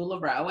called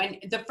LuLaRoe. And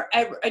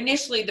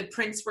initially the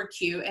prints were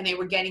cute, and they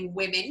were getting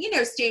women,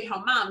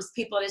 stay-at-home moms,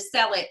 people to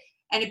sell it.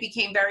 And it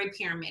became very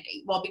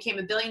pyramid-y. Well, it became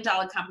 $1 billion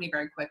company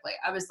very quickly.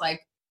 I was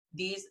like,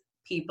 these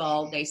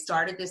people, they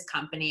started this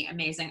company,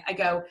 amazing. I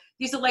go,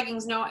 these are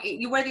leggings. No,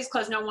 you wear these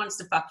clothes, no one wants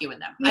to fuck you in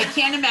them. I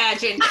can't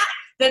imagine.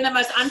 They're the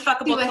most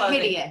unfuckable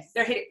clothing. Hideous.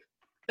 They're hideous.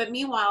 But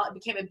meanwhile, it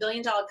became $1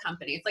 billion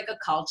company. It's like a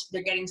cult.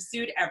 They're getting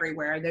sued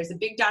everywhere. There's a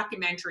big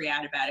documentary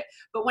out about it.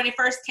 But when it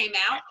first came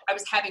out, I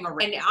was having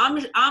and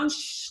I'm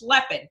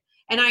schlepping,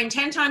 and I'm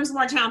 10 times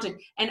more talented.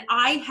 And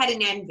I had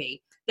an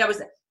envy that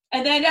was.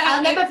 And then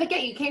I'll never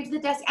forget, you came to the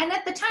desk, and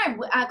at the time,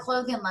 our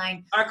clothing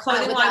line was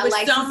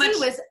so much. It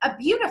was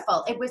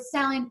beautiful. It was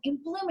selling in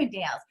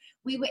Bloomingdale's.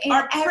 We were in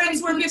our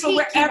prints were beautiful.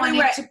 We're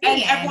everywhere,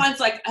 and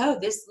everyone's like, "Oh,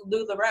 this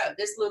LuLaRoe,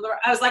 this LuLaRoe."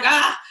 I was like,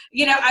 I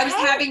was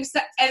having,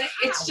 and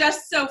it's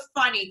just so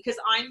funny because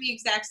I'm the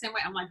exact same way.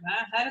 I'm like,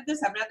 how did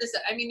this happen?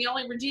 I mean, the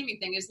only redeeming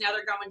thing is now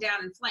they're going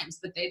down in flames,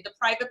 but the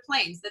private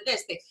planes,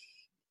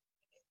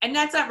 and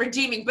that's not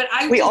redeeming, but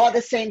we are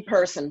the same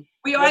person.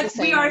 We are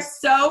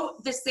so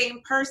the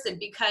same person,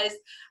 because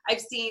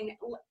I've seen,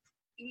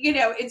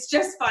 it's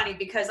just funny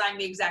because I'm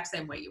the exact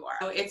same way you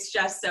are. It's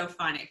just so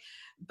funny,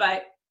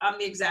 but I'm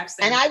the exact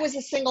same. And I was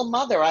a single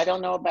mother. I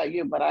don't know about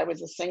you, but I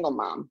was a single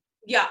mom.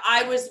 Yeah,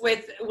 I was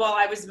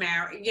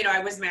married. I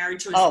was married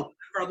to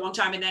for a long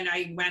time, and then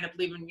I wound up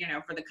leaving,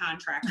 for the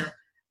contractor,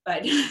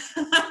 but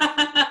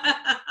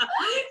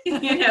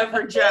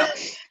for Joe.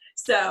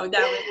 So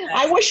that was.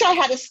 I wish I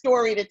had a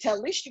story to tell. At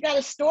least you got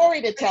a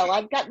story to tell.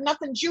 I've got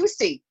nothing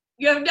juicy.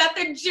 You have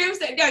nothing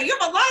juicy. No, you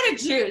have a lot of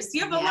juice.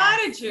 You have a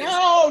lot of juice.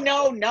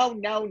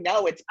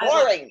 No. It's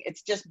boring.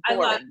 It's just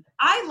boring.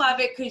 I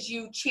love it because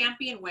you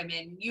champion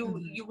women.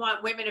 You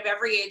want women of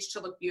every age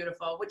to look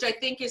beautiful, which I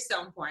think is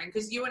so important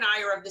because you and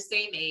I are of the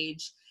same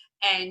age.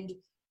 And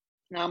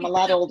no, I'm a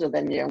lot older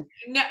than you.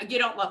 No, you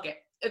don't look it.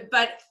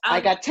 But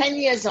I got 10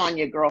 years on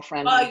you,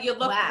 girlfriend. Oh, you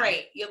look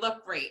great. You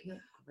look great.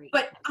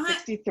 But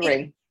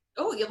 63.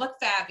 Oh, you look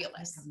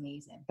fabulous. That's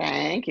amazing.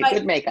 Thank you.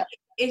 Good makeup.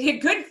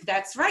 Good.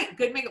 That's right.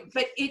 Good makeup.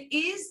 But it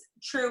is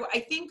true. I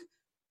think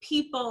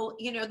people,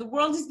 the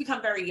world has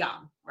become very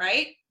young,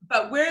 right?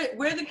 But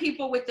we're the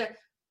people with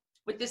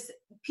this.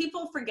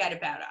 People forget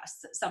about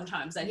us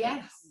sometimes. I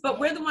think. But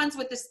we're the ones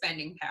with the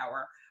spending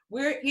power.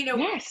 We're,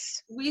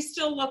 we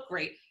still look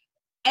great.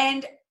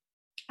 And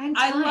time.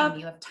 I love,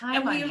 you have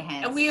time on your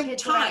hands. And we have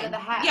kids time. Are out of the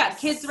house. Yeah,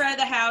 kids are out of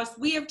the house.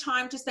 We have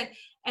time to spend.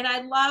 And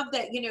I love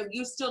that,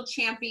 you still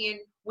champion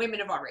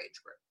women of our age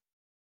group.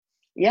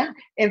 Yeah.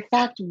 In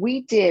fact,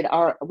 we did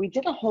a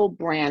whole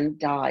brand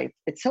dive.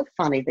 It's so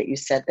funny that you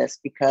said this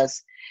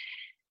because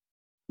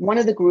one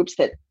of the groups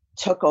that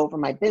took over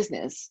my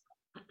business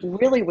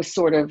really was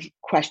sort of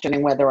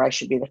questioning whether I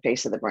should be the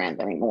face of the brand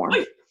anymore.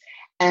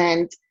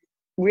 And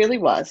really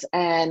was.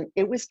 And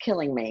it was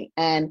killing me.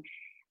 And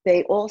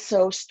they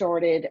also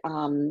started,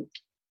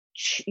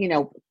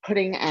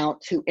 putting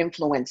out to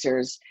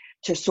influencers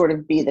to sort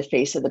of be the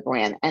face of the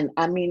brand. And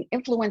I mean,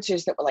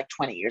 influencers that were like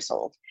 20 years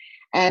old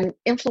and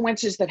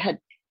influencers that had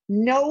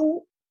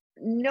no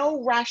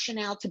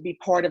rationale to be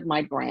part of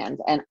my brand.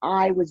 And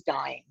I was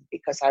dying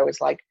because I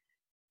was like,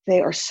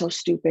 they are so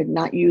stupid,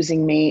 not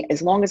using me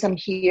as long as I'm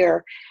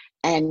here.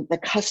 And the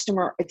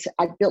customer,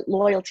 I built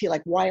loyalty.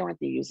 Like, why aren't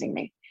they using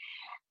me?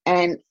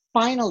 And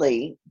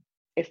finally,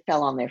 it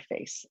fell on their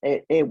face.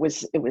 It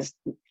was,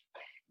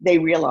 they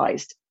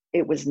realized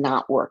it was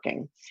not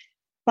working.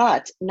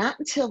 But not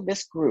until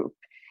this group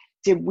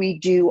did we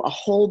do a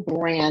whole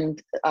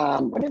brand,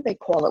 what do they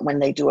call it when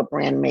they do a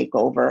brand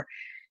makeover?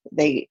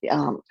 They,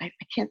 I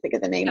can't think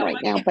of the name right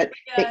now, but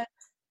a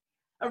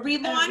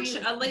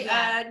relaunch,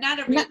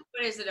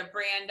 what is it, a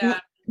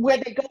brand? Where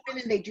they go in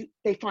and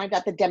they find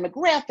out the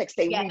demographics,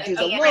 they redo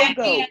the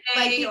logo.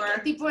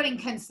 Like they brought in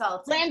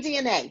consultants. Brand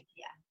DNA.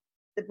 Yeah.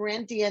 The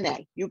brand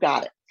DNA, you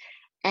got it.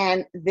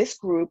 And this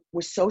group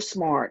was so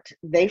smart.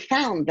 They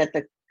found that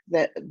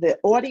the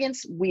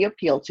audience we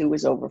appeal to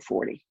was over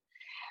 40.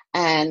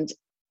 And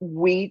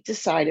we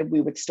decided we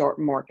would start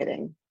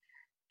marketing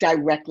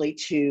directly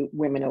to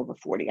women over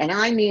 40. And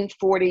I mean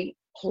 40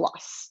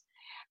 plus.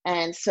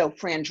 And so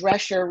Fran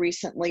Drescher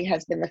recently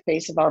has been the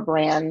face of our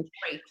brand.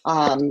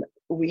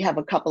 We have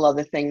a couple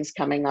other things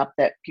coming up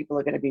that people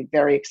are going to be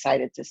very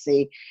excited to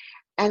see.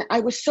 And I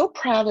was so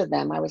proud of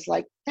them. I was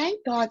like, thank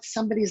God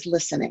somebody's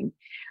listening.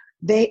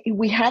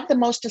 We have the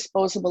most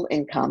disposable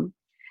income.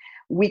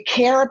 We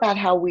care about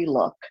how we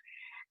look.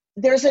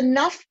 There's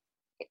enough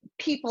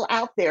people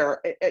out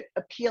there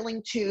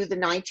appealing to the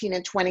 19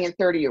 and 20 and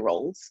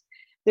 30-year-olds.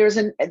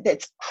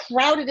 That's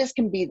crowded as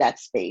can be, that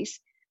space.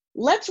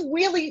 Let's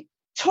really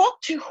talk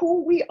to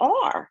who we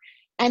are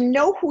and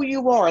know who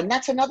you are. And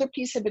that's another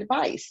piece of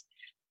advice.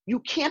 You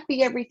can't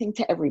be everything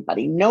to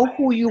everybody. Know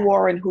who you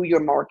are and who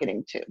you're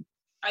marketing to.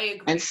 I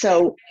agree. And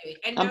so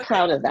I'm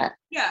proud of that.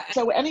 Yeah.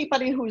 So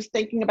anybody who's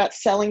thinking about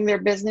selling their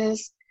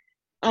business,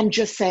 I'm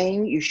just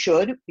saying you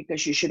should,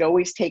 because you should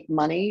always take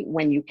money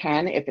when you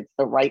can, if it's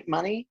the right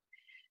money.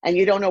 And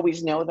you don't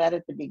always know that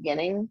at the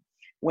beginning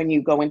when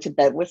you go into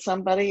bed with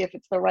somebody, if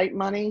it's the right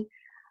money.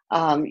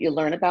 You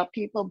learn about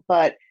people,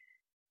 but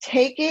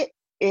take it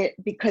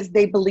because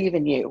they believe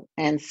in you.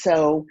 And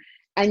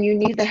you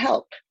need the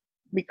help,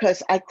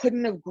 because I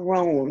couldn't have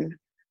grown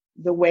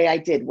the way I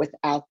did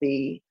without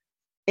the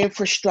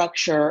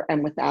infrastructure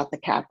and without the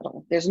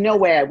capital. There's no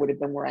way I would have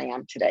been where I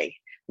am today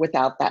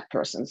without that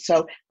person.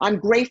 So I'm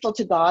grateful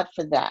to God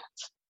for that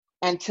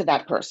and to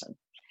that person.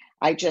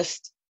 I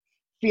just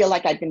feel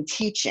like I've been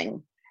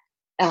teaching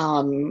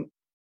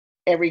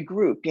every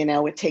group,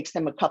 it takes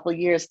them a couple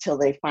years till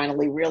they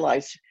finally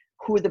realize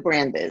who the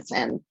brand is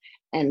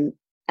and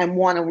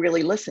want to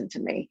really listen to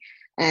me.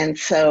 And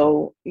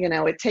so,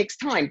 it takes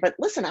time, but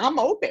listen, I'm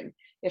open.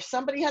 If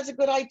somebody has a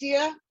good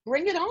idea,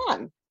 bring it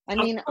on. I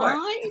mean,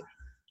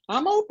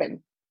 I'm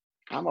open.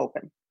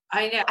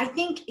 I know. I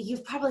think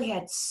you've probably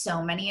had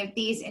so many of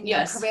these in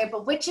your career,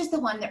 but which is the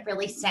one that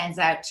really stands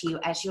out to you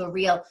as your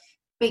real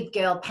big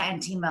girl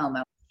panty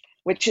moment?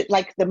 Which,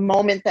 like, the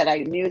moment that I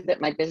knew that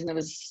my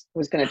business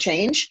was going to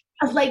change?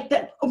 Like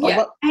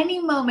any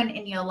moment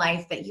in your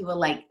life that you were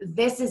like,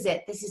 this is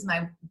it. This is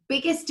my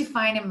biggest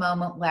defining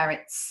moment where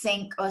it's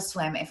sink or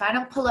swim. If I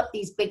don't pull up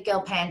these big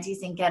girl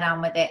panties and get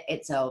on with it,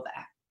 it's over.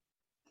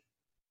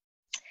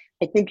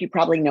 I think you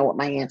probably know what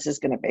my answer is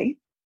going to be.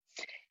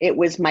 It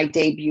was my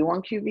debut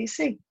on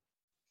QVC.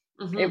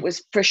 Mm-hmm. It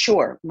was for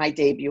sure my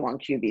debut on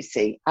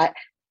QVC.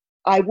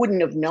 I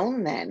wouldn't have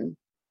known then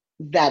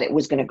that it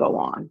was going to go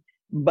on,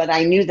 but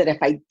I knew that if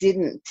I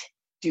didn't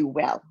do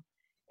well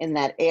in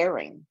that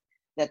airing,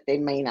 that they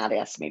may not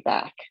ask me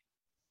back.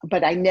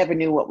 But I never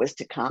knew what was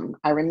to come.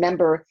 I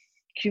remember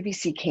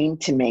QVC came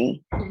to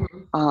me.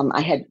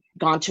 I had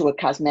gone to a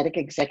cosmetic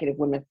executive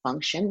women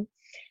function,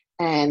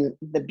 and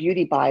the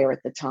beauty buyer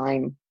at the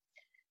time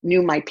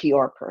knew my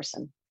PR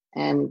person.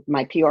 And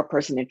my PR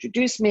person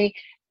introduced me.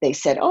 They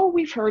said, oh,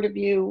 we've heard of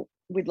you.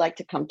 We'd like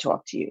to come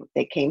talk to you.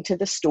 They came to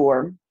the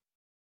store,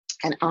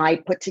 and I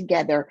put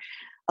together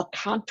a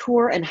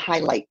contour and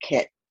highlight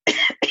kit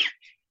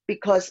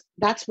because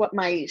that's what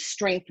my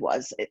strength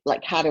was,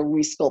 like how to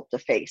resculpt the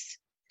face.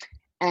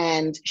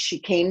 And she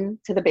came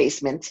to the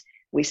basement.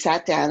 We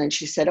sat down and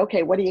she said,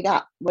 okay, what do you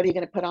got? What are you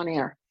going to put on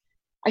air?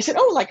 I said,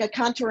 oh, like a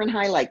contour and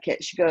highlight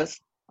kit. She goes,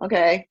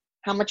 okay,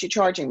 how much you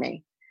charging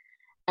me?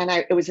 And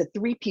it was a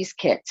 3-piece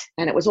kit,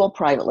 and it was all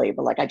private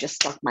label. Like I just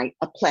stuck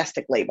a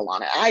plastic label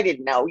on it. I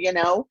didn't know,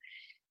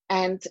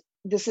 and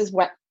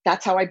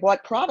that's how I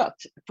bought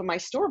product for my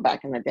store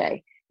back in the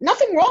day.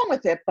 Nothing wrong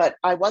with it, but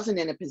I wasn't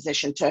in a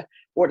position to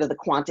order the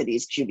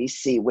quantities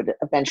QVC would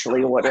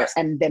eventually order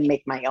and then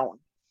make my own.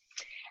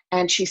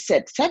 And she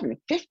said,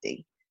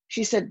 $750.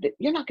 She said,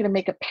 you're not going to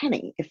make a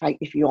penny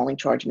if you only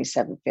charge me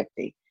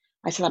 $750.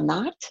 I said, I'm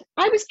not.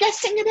 I was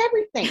guessing at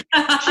everything.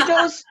 She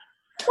goes,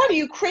 what are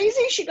you,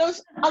 crazy? She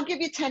goes, I'll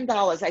give you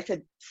 $10. I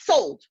said,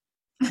 sold.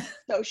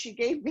 So she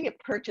gave me a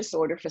purchase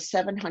order for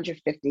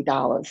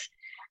 $750.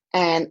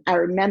 And I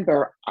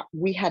remember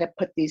we had to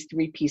put these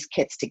 3-piece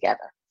kits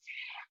together.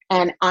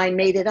 And I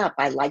made it up.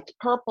 I liked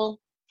purple.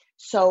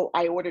 So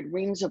I ordered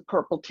reams of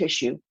purple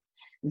tissue.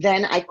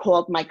 Then I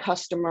called my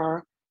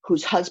customer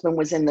whose husband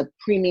was in the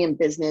premium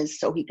business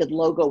so he could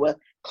logo a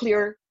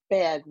clear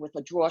bag with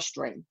a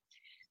drawstring.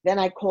 Then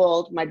I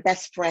called my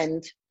best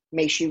friend,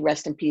 may she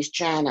rest in peace,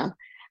 Jana.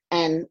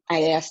 And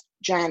I asked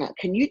Jana,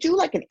 can you do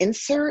like an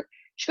insert?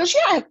 She goes,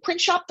 yeah, I have Print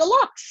Shop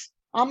Deluxe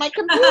on my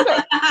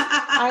computer.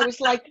 I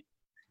was like,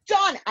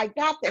 done, I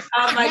got this.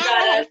 Oh my God,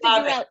 I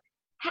love it.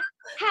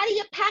 How do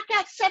you pack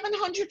out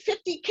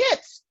 750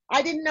 kits?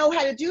 I didn't know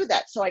how to do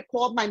that. So I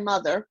called my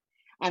mother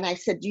and I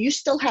said, do you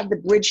still have the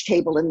bridge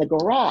table in the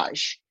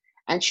garage?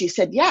 And she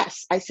said,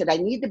 yes. I said, I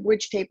need the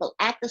bridge table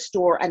at the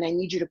store, and I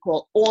need you to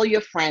call all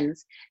your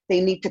friends.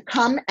 They need to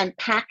come and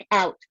pack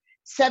out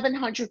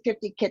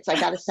 750 kits I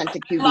got to send to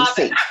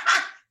QVC.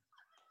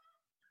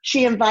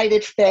 She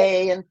invited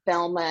Faye and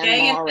Thelma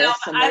and Morris.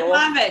 And I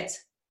love it.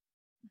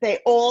 They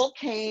all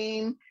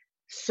came.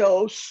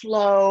 So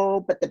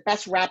slow, but the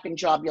best wrapping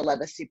job you'll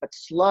ever see, but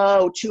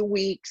slow. 2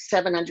 weeks,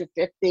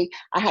 750.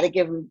 I had to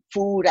give them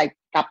food. I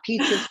got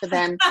pizzas for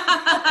them.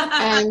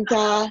 And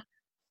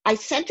I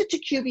sent it to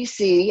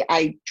QVC.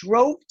 I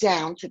drove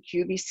down to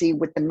QVC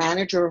with the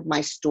manager of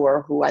my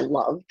store, who I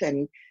loved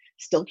and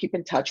still keep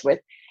in touch with.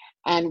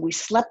 And we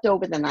slept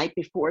over the night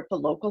before at the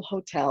local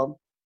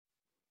hotel.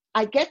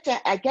 I get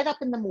up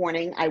in the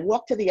morning. I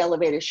walk to the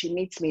elevator. She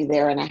meets me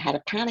there, and I had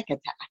a panic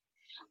attack.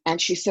 And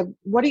she said,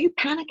 what are you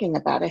panicking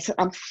about? I said,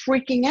 I'm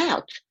freaking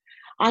out.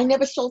 I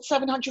never sold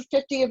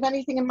 750 of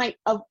anything in my,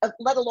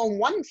 let alone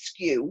one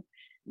SKU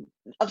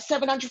of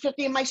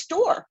 750 in my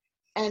store.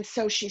 And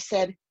so she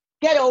said,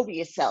 get over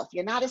yourself.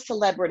 You're not a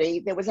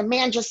celebrity. There was a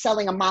man just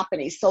selling a mop and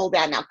he sold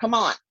that. Now, come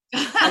on.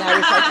 And I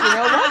was like, you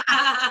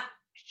know what?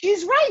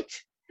 She's right.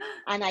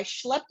 And I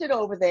schlepped it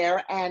over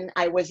there, and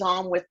I was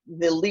on with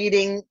the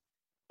leading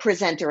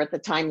presenter at the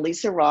time,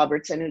 Lisa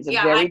Robertson, who's a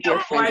very dear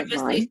friend of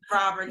mine. Lisa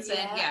Robertson,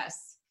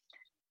 yes.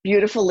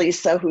 Beautiful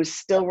Lisa, who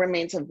still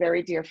remains a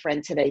very dear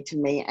friend today to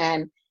me.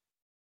 And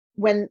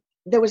when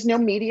there was no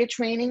media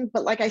training,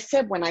 but like I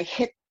said, when I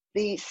hit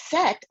the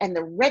set and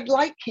the red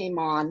light came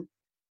on,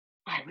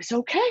 I was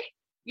okay.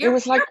 It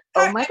was like,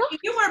 oh my God.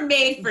 You were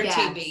made for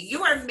TV.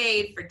 You were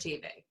made for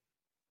TV.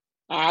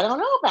 I don't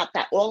know about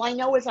that. All I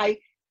know is I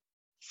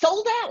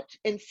sold out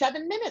in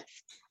 7 minutes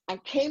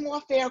and came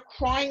off there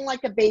crying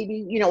like a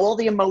baby, all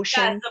the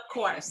emotion. Yes, of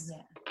course.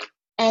 Yeah.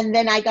 And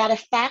then I got a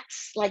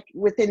fax like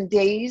within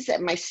days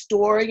at my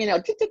store,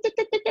 like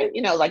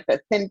the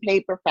thin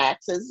paper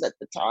faxes at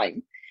the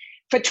time,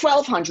 for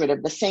 1,200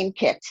 of the same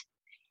kit.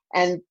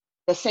 And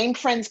the same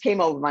friends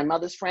came over, my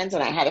mother's friends,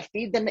 and I had to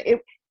feed them.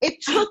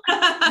 It took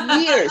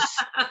years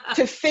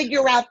to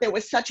figure out there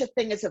was such a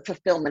thing as a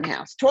fulfillment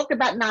house. Talk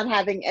about not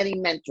having any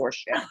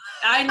mentorship.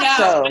 I know.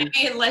 So, I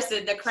mean,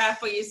 listen, the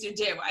crap we used to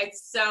do,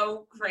 it's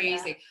so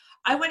crazy. Yeah.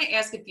 I want to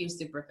ask a few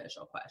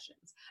superficial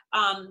questions.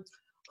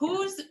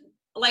 Who's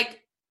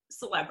like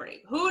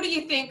celebrity? Who do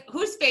you think,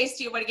 whose face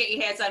do you want to get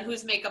your hands on?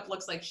 Whose makeup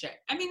looks like shit?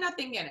 I mean,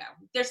 nothing,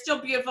 they're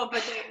still beautiful,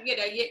 but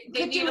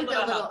they need a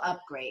little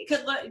upgrade.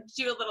 Could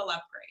do a little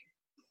upgrade.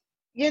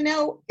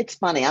 It's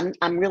funny.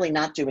 I'm really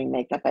not doing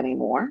makeup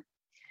anymore.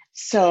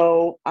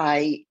 So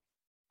I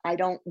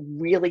don't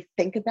really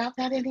think about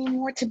that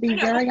anymore, to be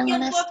very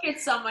honest. You look at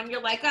someone,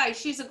 you're like, oh,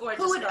 she's a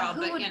gorgeous girl.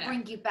 Who would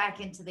bring you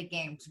back into the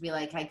game to be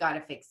like, I got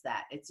to fix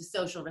that? It's a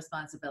social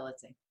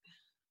responsibility.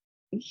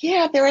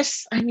 Yeah,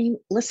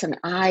 listen,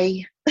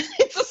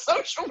 it's a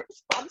social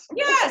responsibility.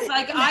 Yes,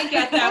 like I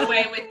get that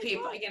way with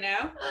people,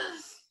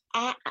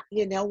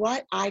 You know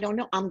what? I don't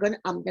know. I'm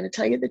gonna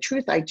tell you the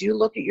truth. I do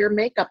look at your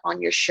makeup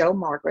on your show,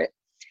 Margaret,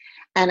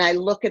 and I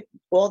look at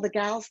all the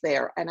gals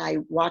there, and I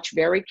watch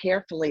very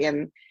carefully.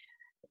 And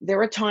There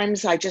are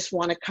times I just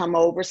want to come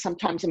over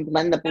sometimes and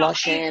blend the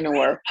blush in,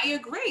 or I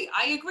agree.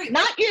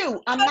 Not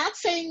you. I'm not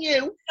saying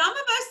you. Some of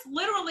us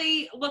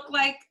literally look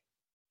like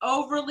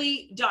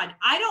overly done.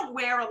 I don't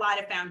wear a lot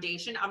of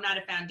foundation. I'm not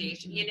a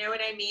foundation. You know what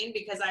I mean?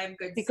 Because I have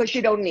good because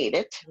you don't need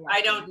it.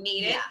 I don't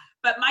need it.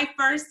 But my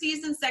first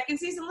season, second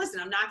season, listen,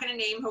 I'm not going to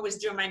name who was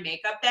doing my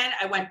makeup then.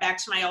 I went back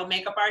to my old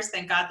makeup artist,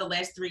 thank God, the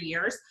last 3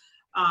 years.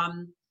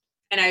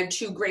 And I have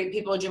 2 great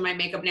people do my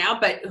makeup now,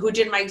 but who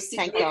did my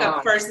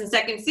makeup first and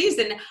second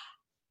season.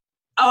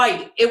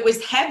 It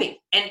was heavy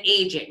and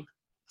aging.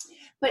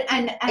 But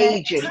and at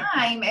the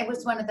time, it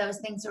was one of those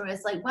things where it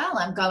was like, well,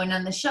 I'm going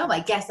on the show.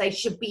 I guess I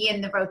should be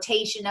in the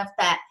rotation of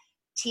that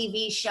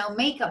TV show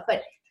makeup.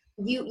 But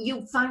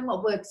you find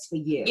what works for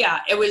you. Yeah,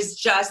 it was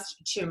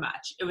just too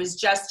much. It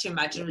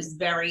was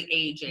very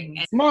aging.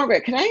 And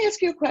Margaret, can I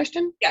ask you a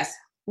question? Yes.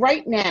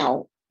 Right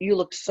now, you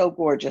look so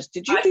gorgeous.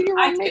 Did you do your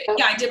own makeup?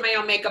 Yeah, I did my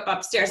own makeup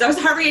upstairs. I was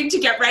hurrying to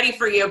get ready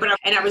for you,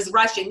 and I was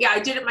rushing. Yeah, I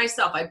did it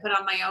myself. I put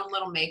on my own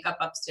little makeup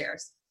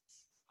upstairs.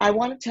 I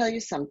want to tell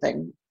you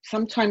something.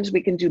 Sometimes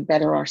we can do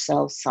better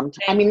ourselves.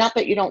 Sometimes, I mean, not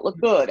that you don't look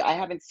good. I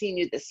haven't seen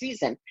you this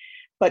season,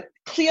 but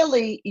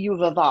clearly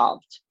you've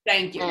evolved.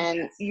 Thank you.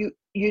 And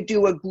you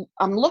do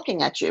I'm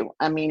looking at you.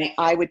 I mean,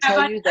 I would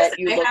tell you that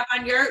you look. I have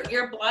on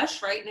your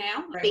blush right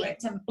now. Right.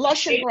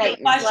 Blush and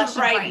brighten. Blush and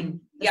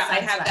brighten. Yeah, I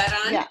have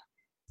that on. Yeah.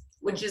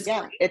 Which is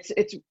great.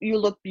 It's you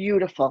look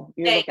beautiful.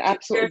 You look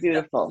absolutely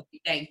beautiful.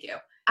 Thank you.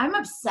 I'm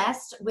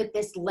obsessed with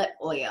this lip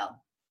oil.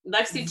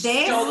 Lexi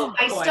stole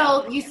the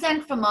oil. You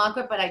sent for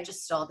Margaret, but I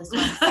just stole this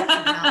one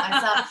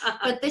myself.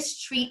 But this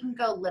Treat and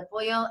Go lip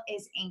oil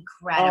is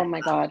incredible. Oh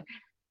my God.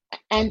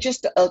 And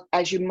just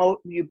as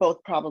you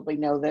both probably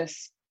know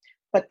this,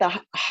 but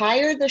the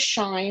higher the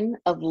shine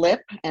of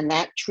lip, and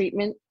that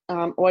treatment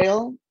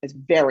oil is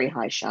very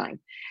high shine.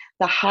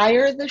 The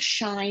higher the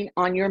shine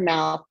on your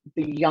mouth,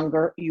 the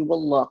younger you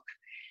will look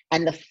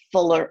and the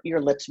fuller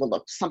your lips will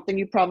look. Something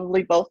you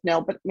probably both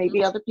know, but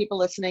maybe other people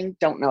listening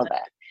don't know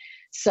that.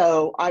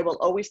 So I will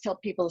always tell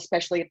people,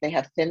 especially if they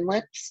have thin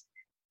lips,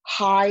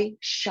 high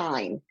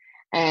shine.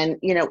 And,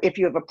 if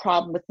you have a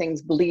problem with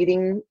things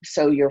bleeding,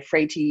 so you're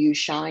afraid to use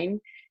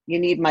shine, you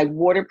need my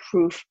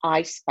waterproof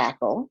eye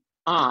spackle,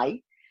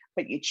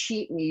 but you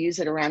cheat and you use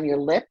it around your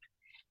lip,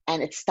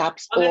 and it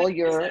stops all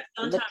your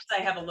Sometimes lips.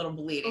 I have a little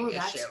bleeding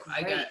issue.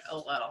 I get a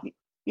little.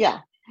 Yeah.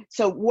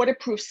 So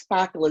waterproof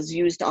spackle is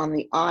used on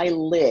the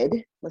eyelid.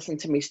 Listen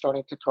to me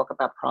starting to talk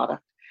about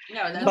product.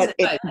 No, that's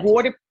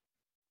but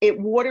it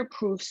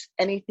waterproofs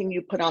anything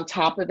you put on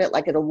top of it,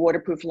 like a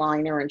waterproof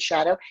liner and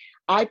shadow.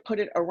 I put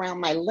it around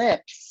my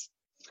lips,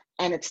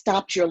 and it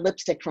stops your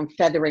lipstick from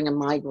feathering and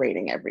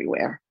migrating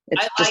everywhere.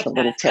 It's just a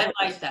little tip.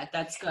 I like that.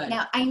 That's good.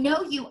 Now, I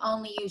know you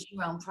only use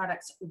your own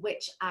products,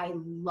 which I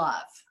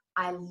love.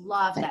 I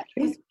love that.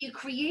 Because you're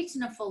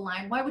creating a full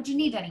line. Why would you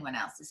need anyone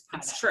else's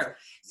product? It's true.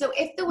 So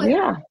if there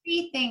were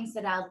 3 things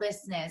that our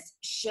listeners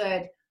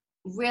should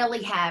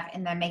really have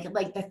in their makeup,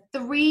 like the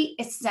 3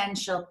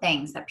 essential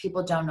things that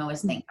people don't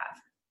always think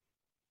of?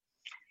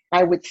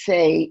 I would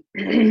say,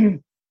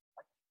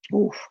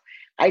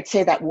 I'd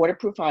say that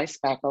waterproof eye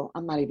spackle.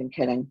 I'm not even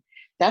kidding.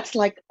 That's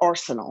like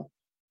arsenal.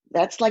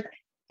 That's like,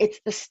 it's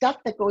the stuff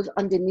that goes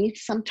underneath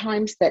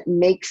sometimes that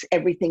makes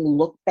everything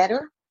look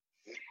better.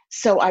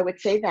 So I would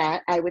say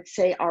that. I would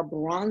say our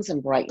Bronze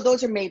and Brighten.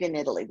 Those are made in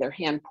Italy. They're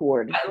hand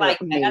poured. I like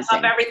that. I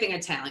love everything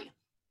Italian.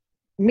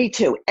 Me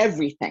too.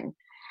 Everything.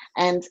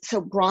 And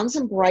so Bronze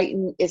and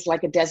Brighten is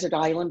like a desert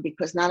island,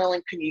 because not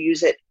only can you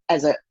use it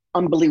as an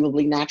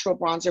unbelievably natural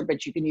bronzer,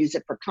 but you can use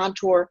it for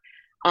contour,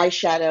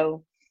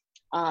 eyeshadow.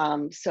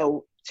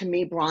 So to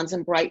me, Bronze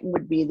and Brighten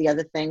would be the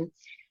other thing.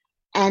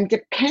 And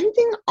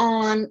depending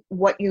on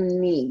what you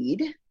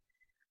need,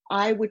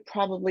 I would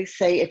probably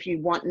say if you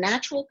want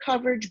natural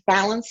coverage,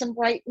 Balance and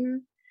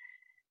Brighten,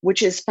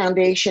 which is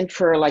foundation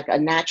for like a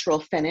natural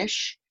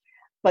finish.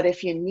 But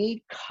if you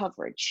need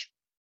coverage,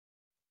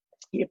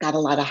 you've got a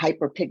lot of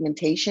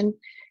hyperpigmentation,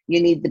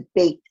 you need the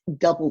Baked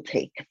Double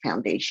Take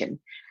foundation.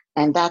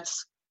 And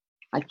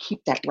I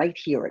keep that right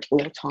here at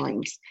all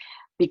times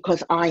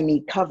because I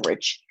need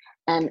coverage.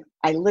 And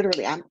I'm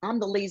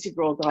the lazy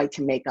girl guide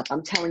to makeup.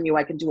 I'm telling you,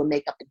 I can do a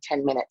makeup in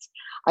 10 minutes.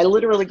 I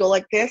literally go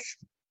like this.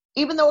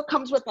 Even though it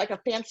comes with like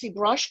a fancy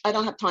brush, I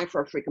don't have time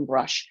for a freaking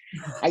brush.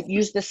 I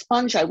use the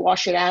sponge, I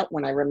wash it out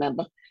when I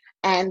remember.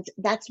 And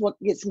that's what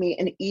gives me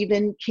an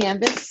even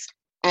canvas,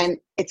 and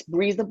it's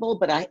breathable,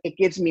 but it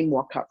gives me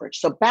more coverage.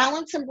 So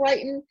Balance and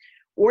Brighten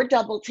or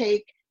Double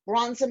Take,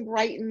 Bronze and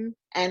Brighten,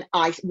 and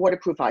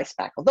waterproof eye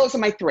spackle. Those are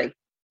my 3.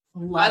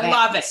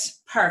 Love it.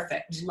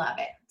 Perfect. Love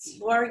it.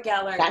 Laura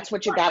Geller. That's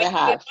what you got to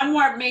have. One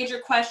more major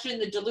question,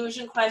 the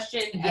delusion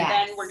question, and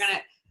then we're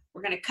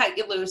gonna cut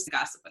you loose and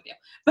gossip with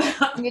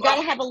you. You got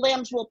to have a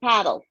lamb's wool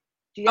paddle.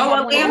 A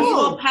lamb's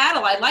wool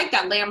paddle. I like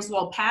that lamb's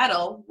wool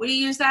paddle. What do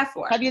you use that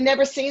for? Have you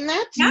never seen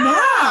that?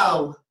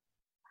 No.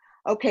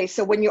 Okay,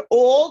 so when you're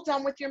all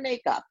done with your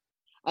makeup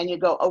and you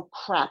go, oh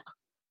crap,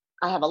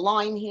 I have a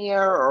line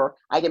here, or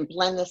I didn't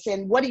blend this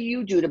in. What do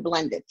you do to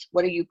blend it?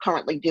 What are you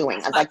currently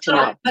doing? I'd like to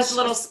know. Just a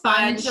little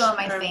sponge on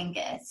my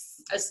fingers.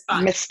 A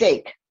sponge.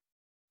 Mistake.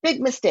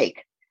 Big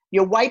mistake.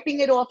 You're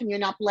wiping it off and you're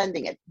not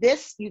blending it.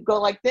 This, you go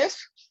like this.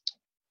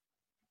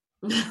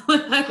 I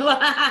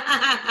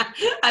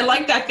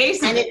like that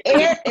face. And it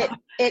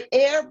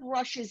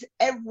airbrushes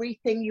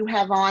everything you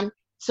have on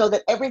so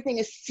that everything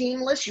is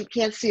seamless. You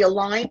can't see a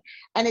line.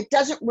 And it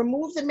doesn't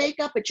remove the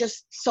makeup. It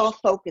just soft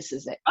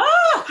focuses it.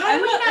 Oh, I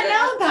would not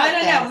know that. I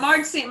don't know.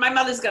 Mark's my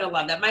mother's going to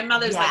love that. My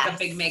mother's like a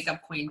big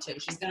makeup queen too.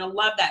 She's going to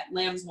love that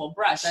lamb's wool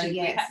brush.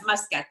 She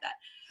must get that.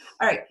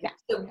 All right. Yeah.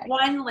 So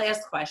one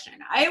last question.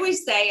 I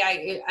always say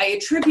I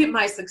attribute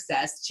my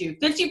success to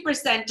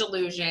 50%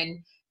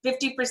 delusion,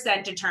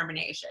 50%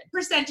 determination.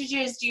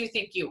 Percentages do you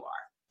think you are?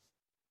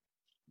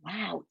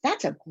 Wow,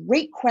 that's a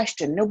great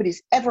question.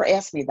 Nobody's ever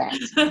asked me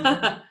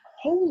that.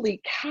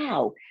 Holy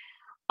cow.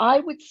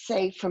 I would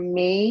say for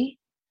me,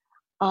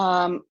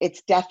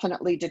 it's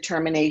definitely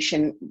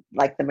determination,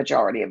 like the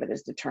majority of it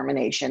is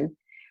determination.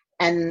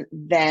 And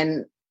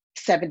then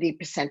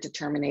 70%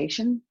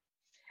 determination,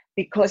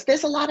 because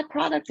there's a lot of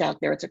product out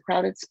there. It's a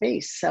crowded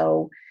space.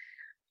 So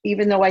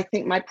even though I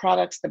think my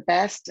product's the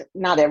best,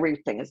 not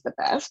everything is the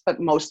best, but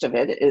most of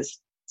it is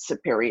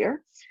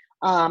superior.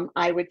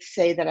 I would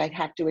say that I'd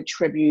have to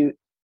attribute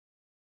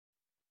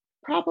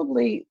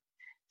probably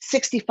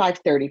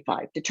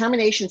 65-35.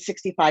 Determination,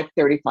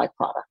 65-35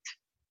 product,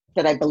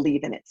 that I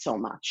believe in it so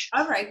much.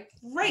 All right,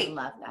 great. I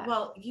love that.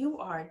 Well, you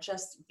are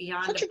just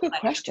beyond such a good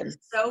question.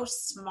 So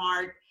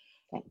smart,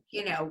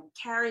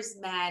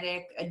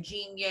 charismatic, a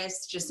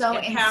genius, just so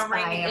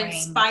empowering,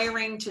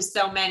 inspiring to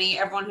so many.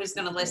 Everyone who's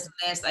going to listen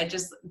to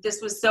this,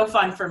 this was so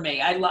fun for me.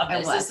 I love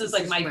this. This is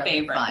like my really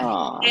favorite.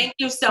 Thank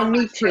you so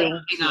much for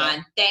coming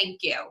on.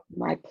 Thank you.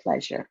 My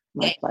pleasure.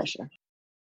 My pleasure.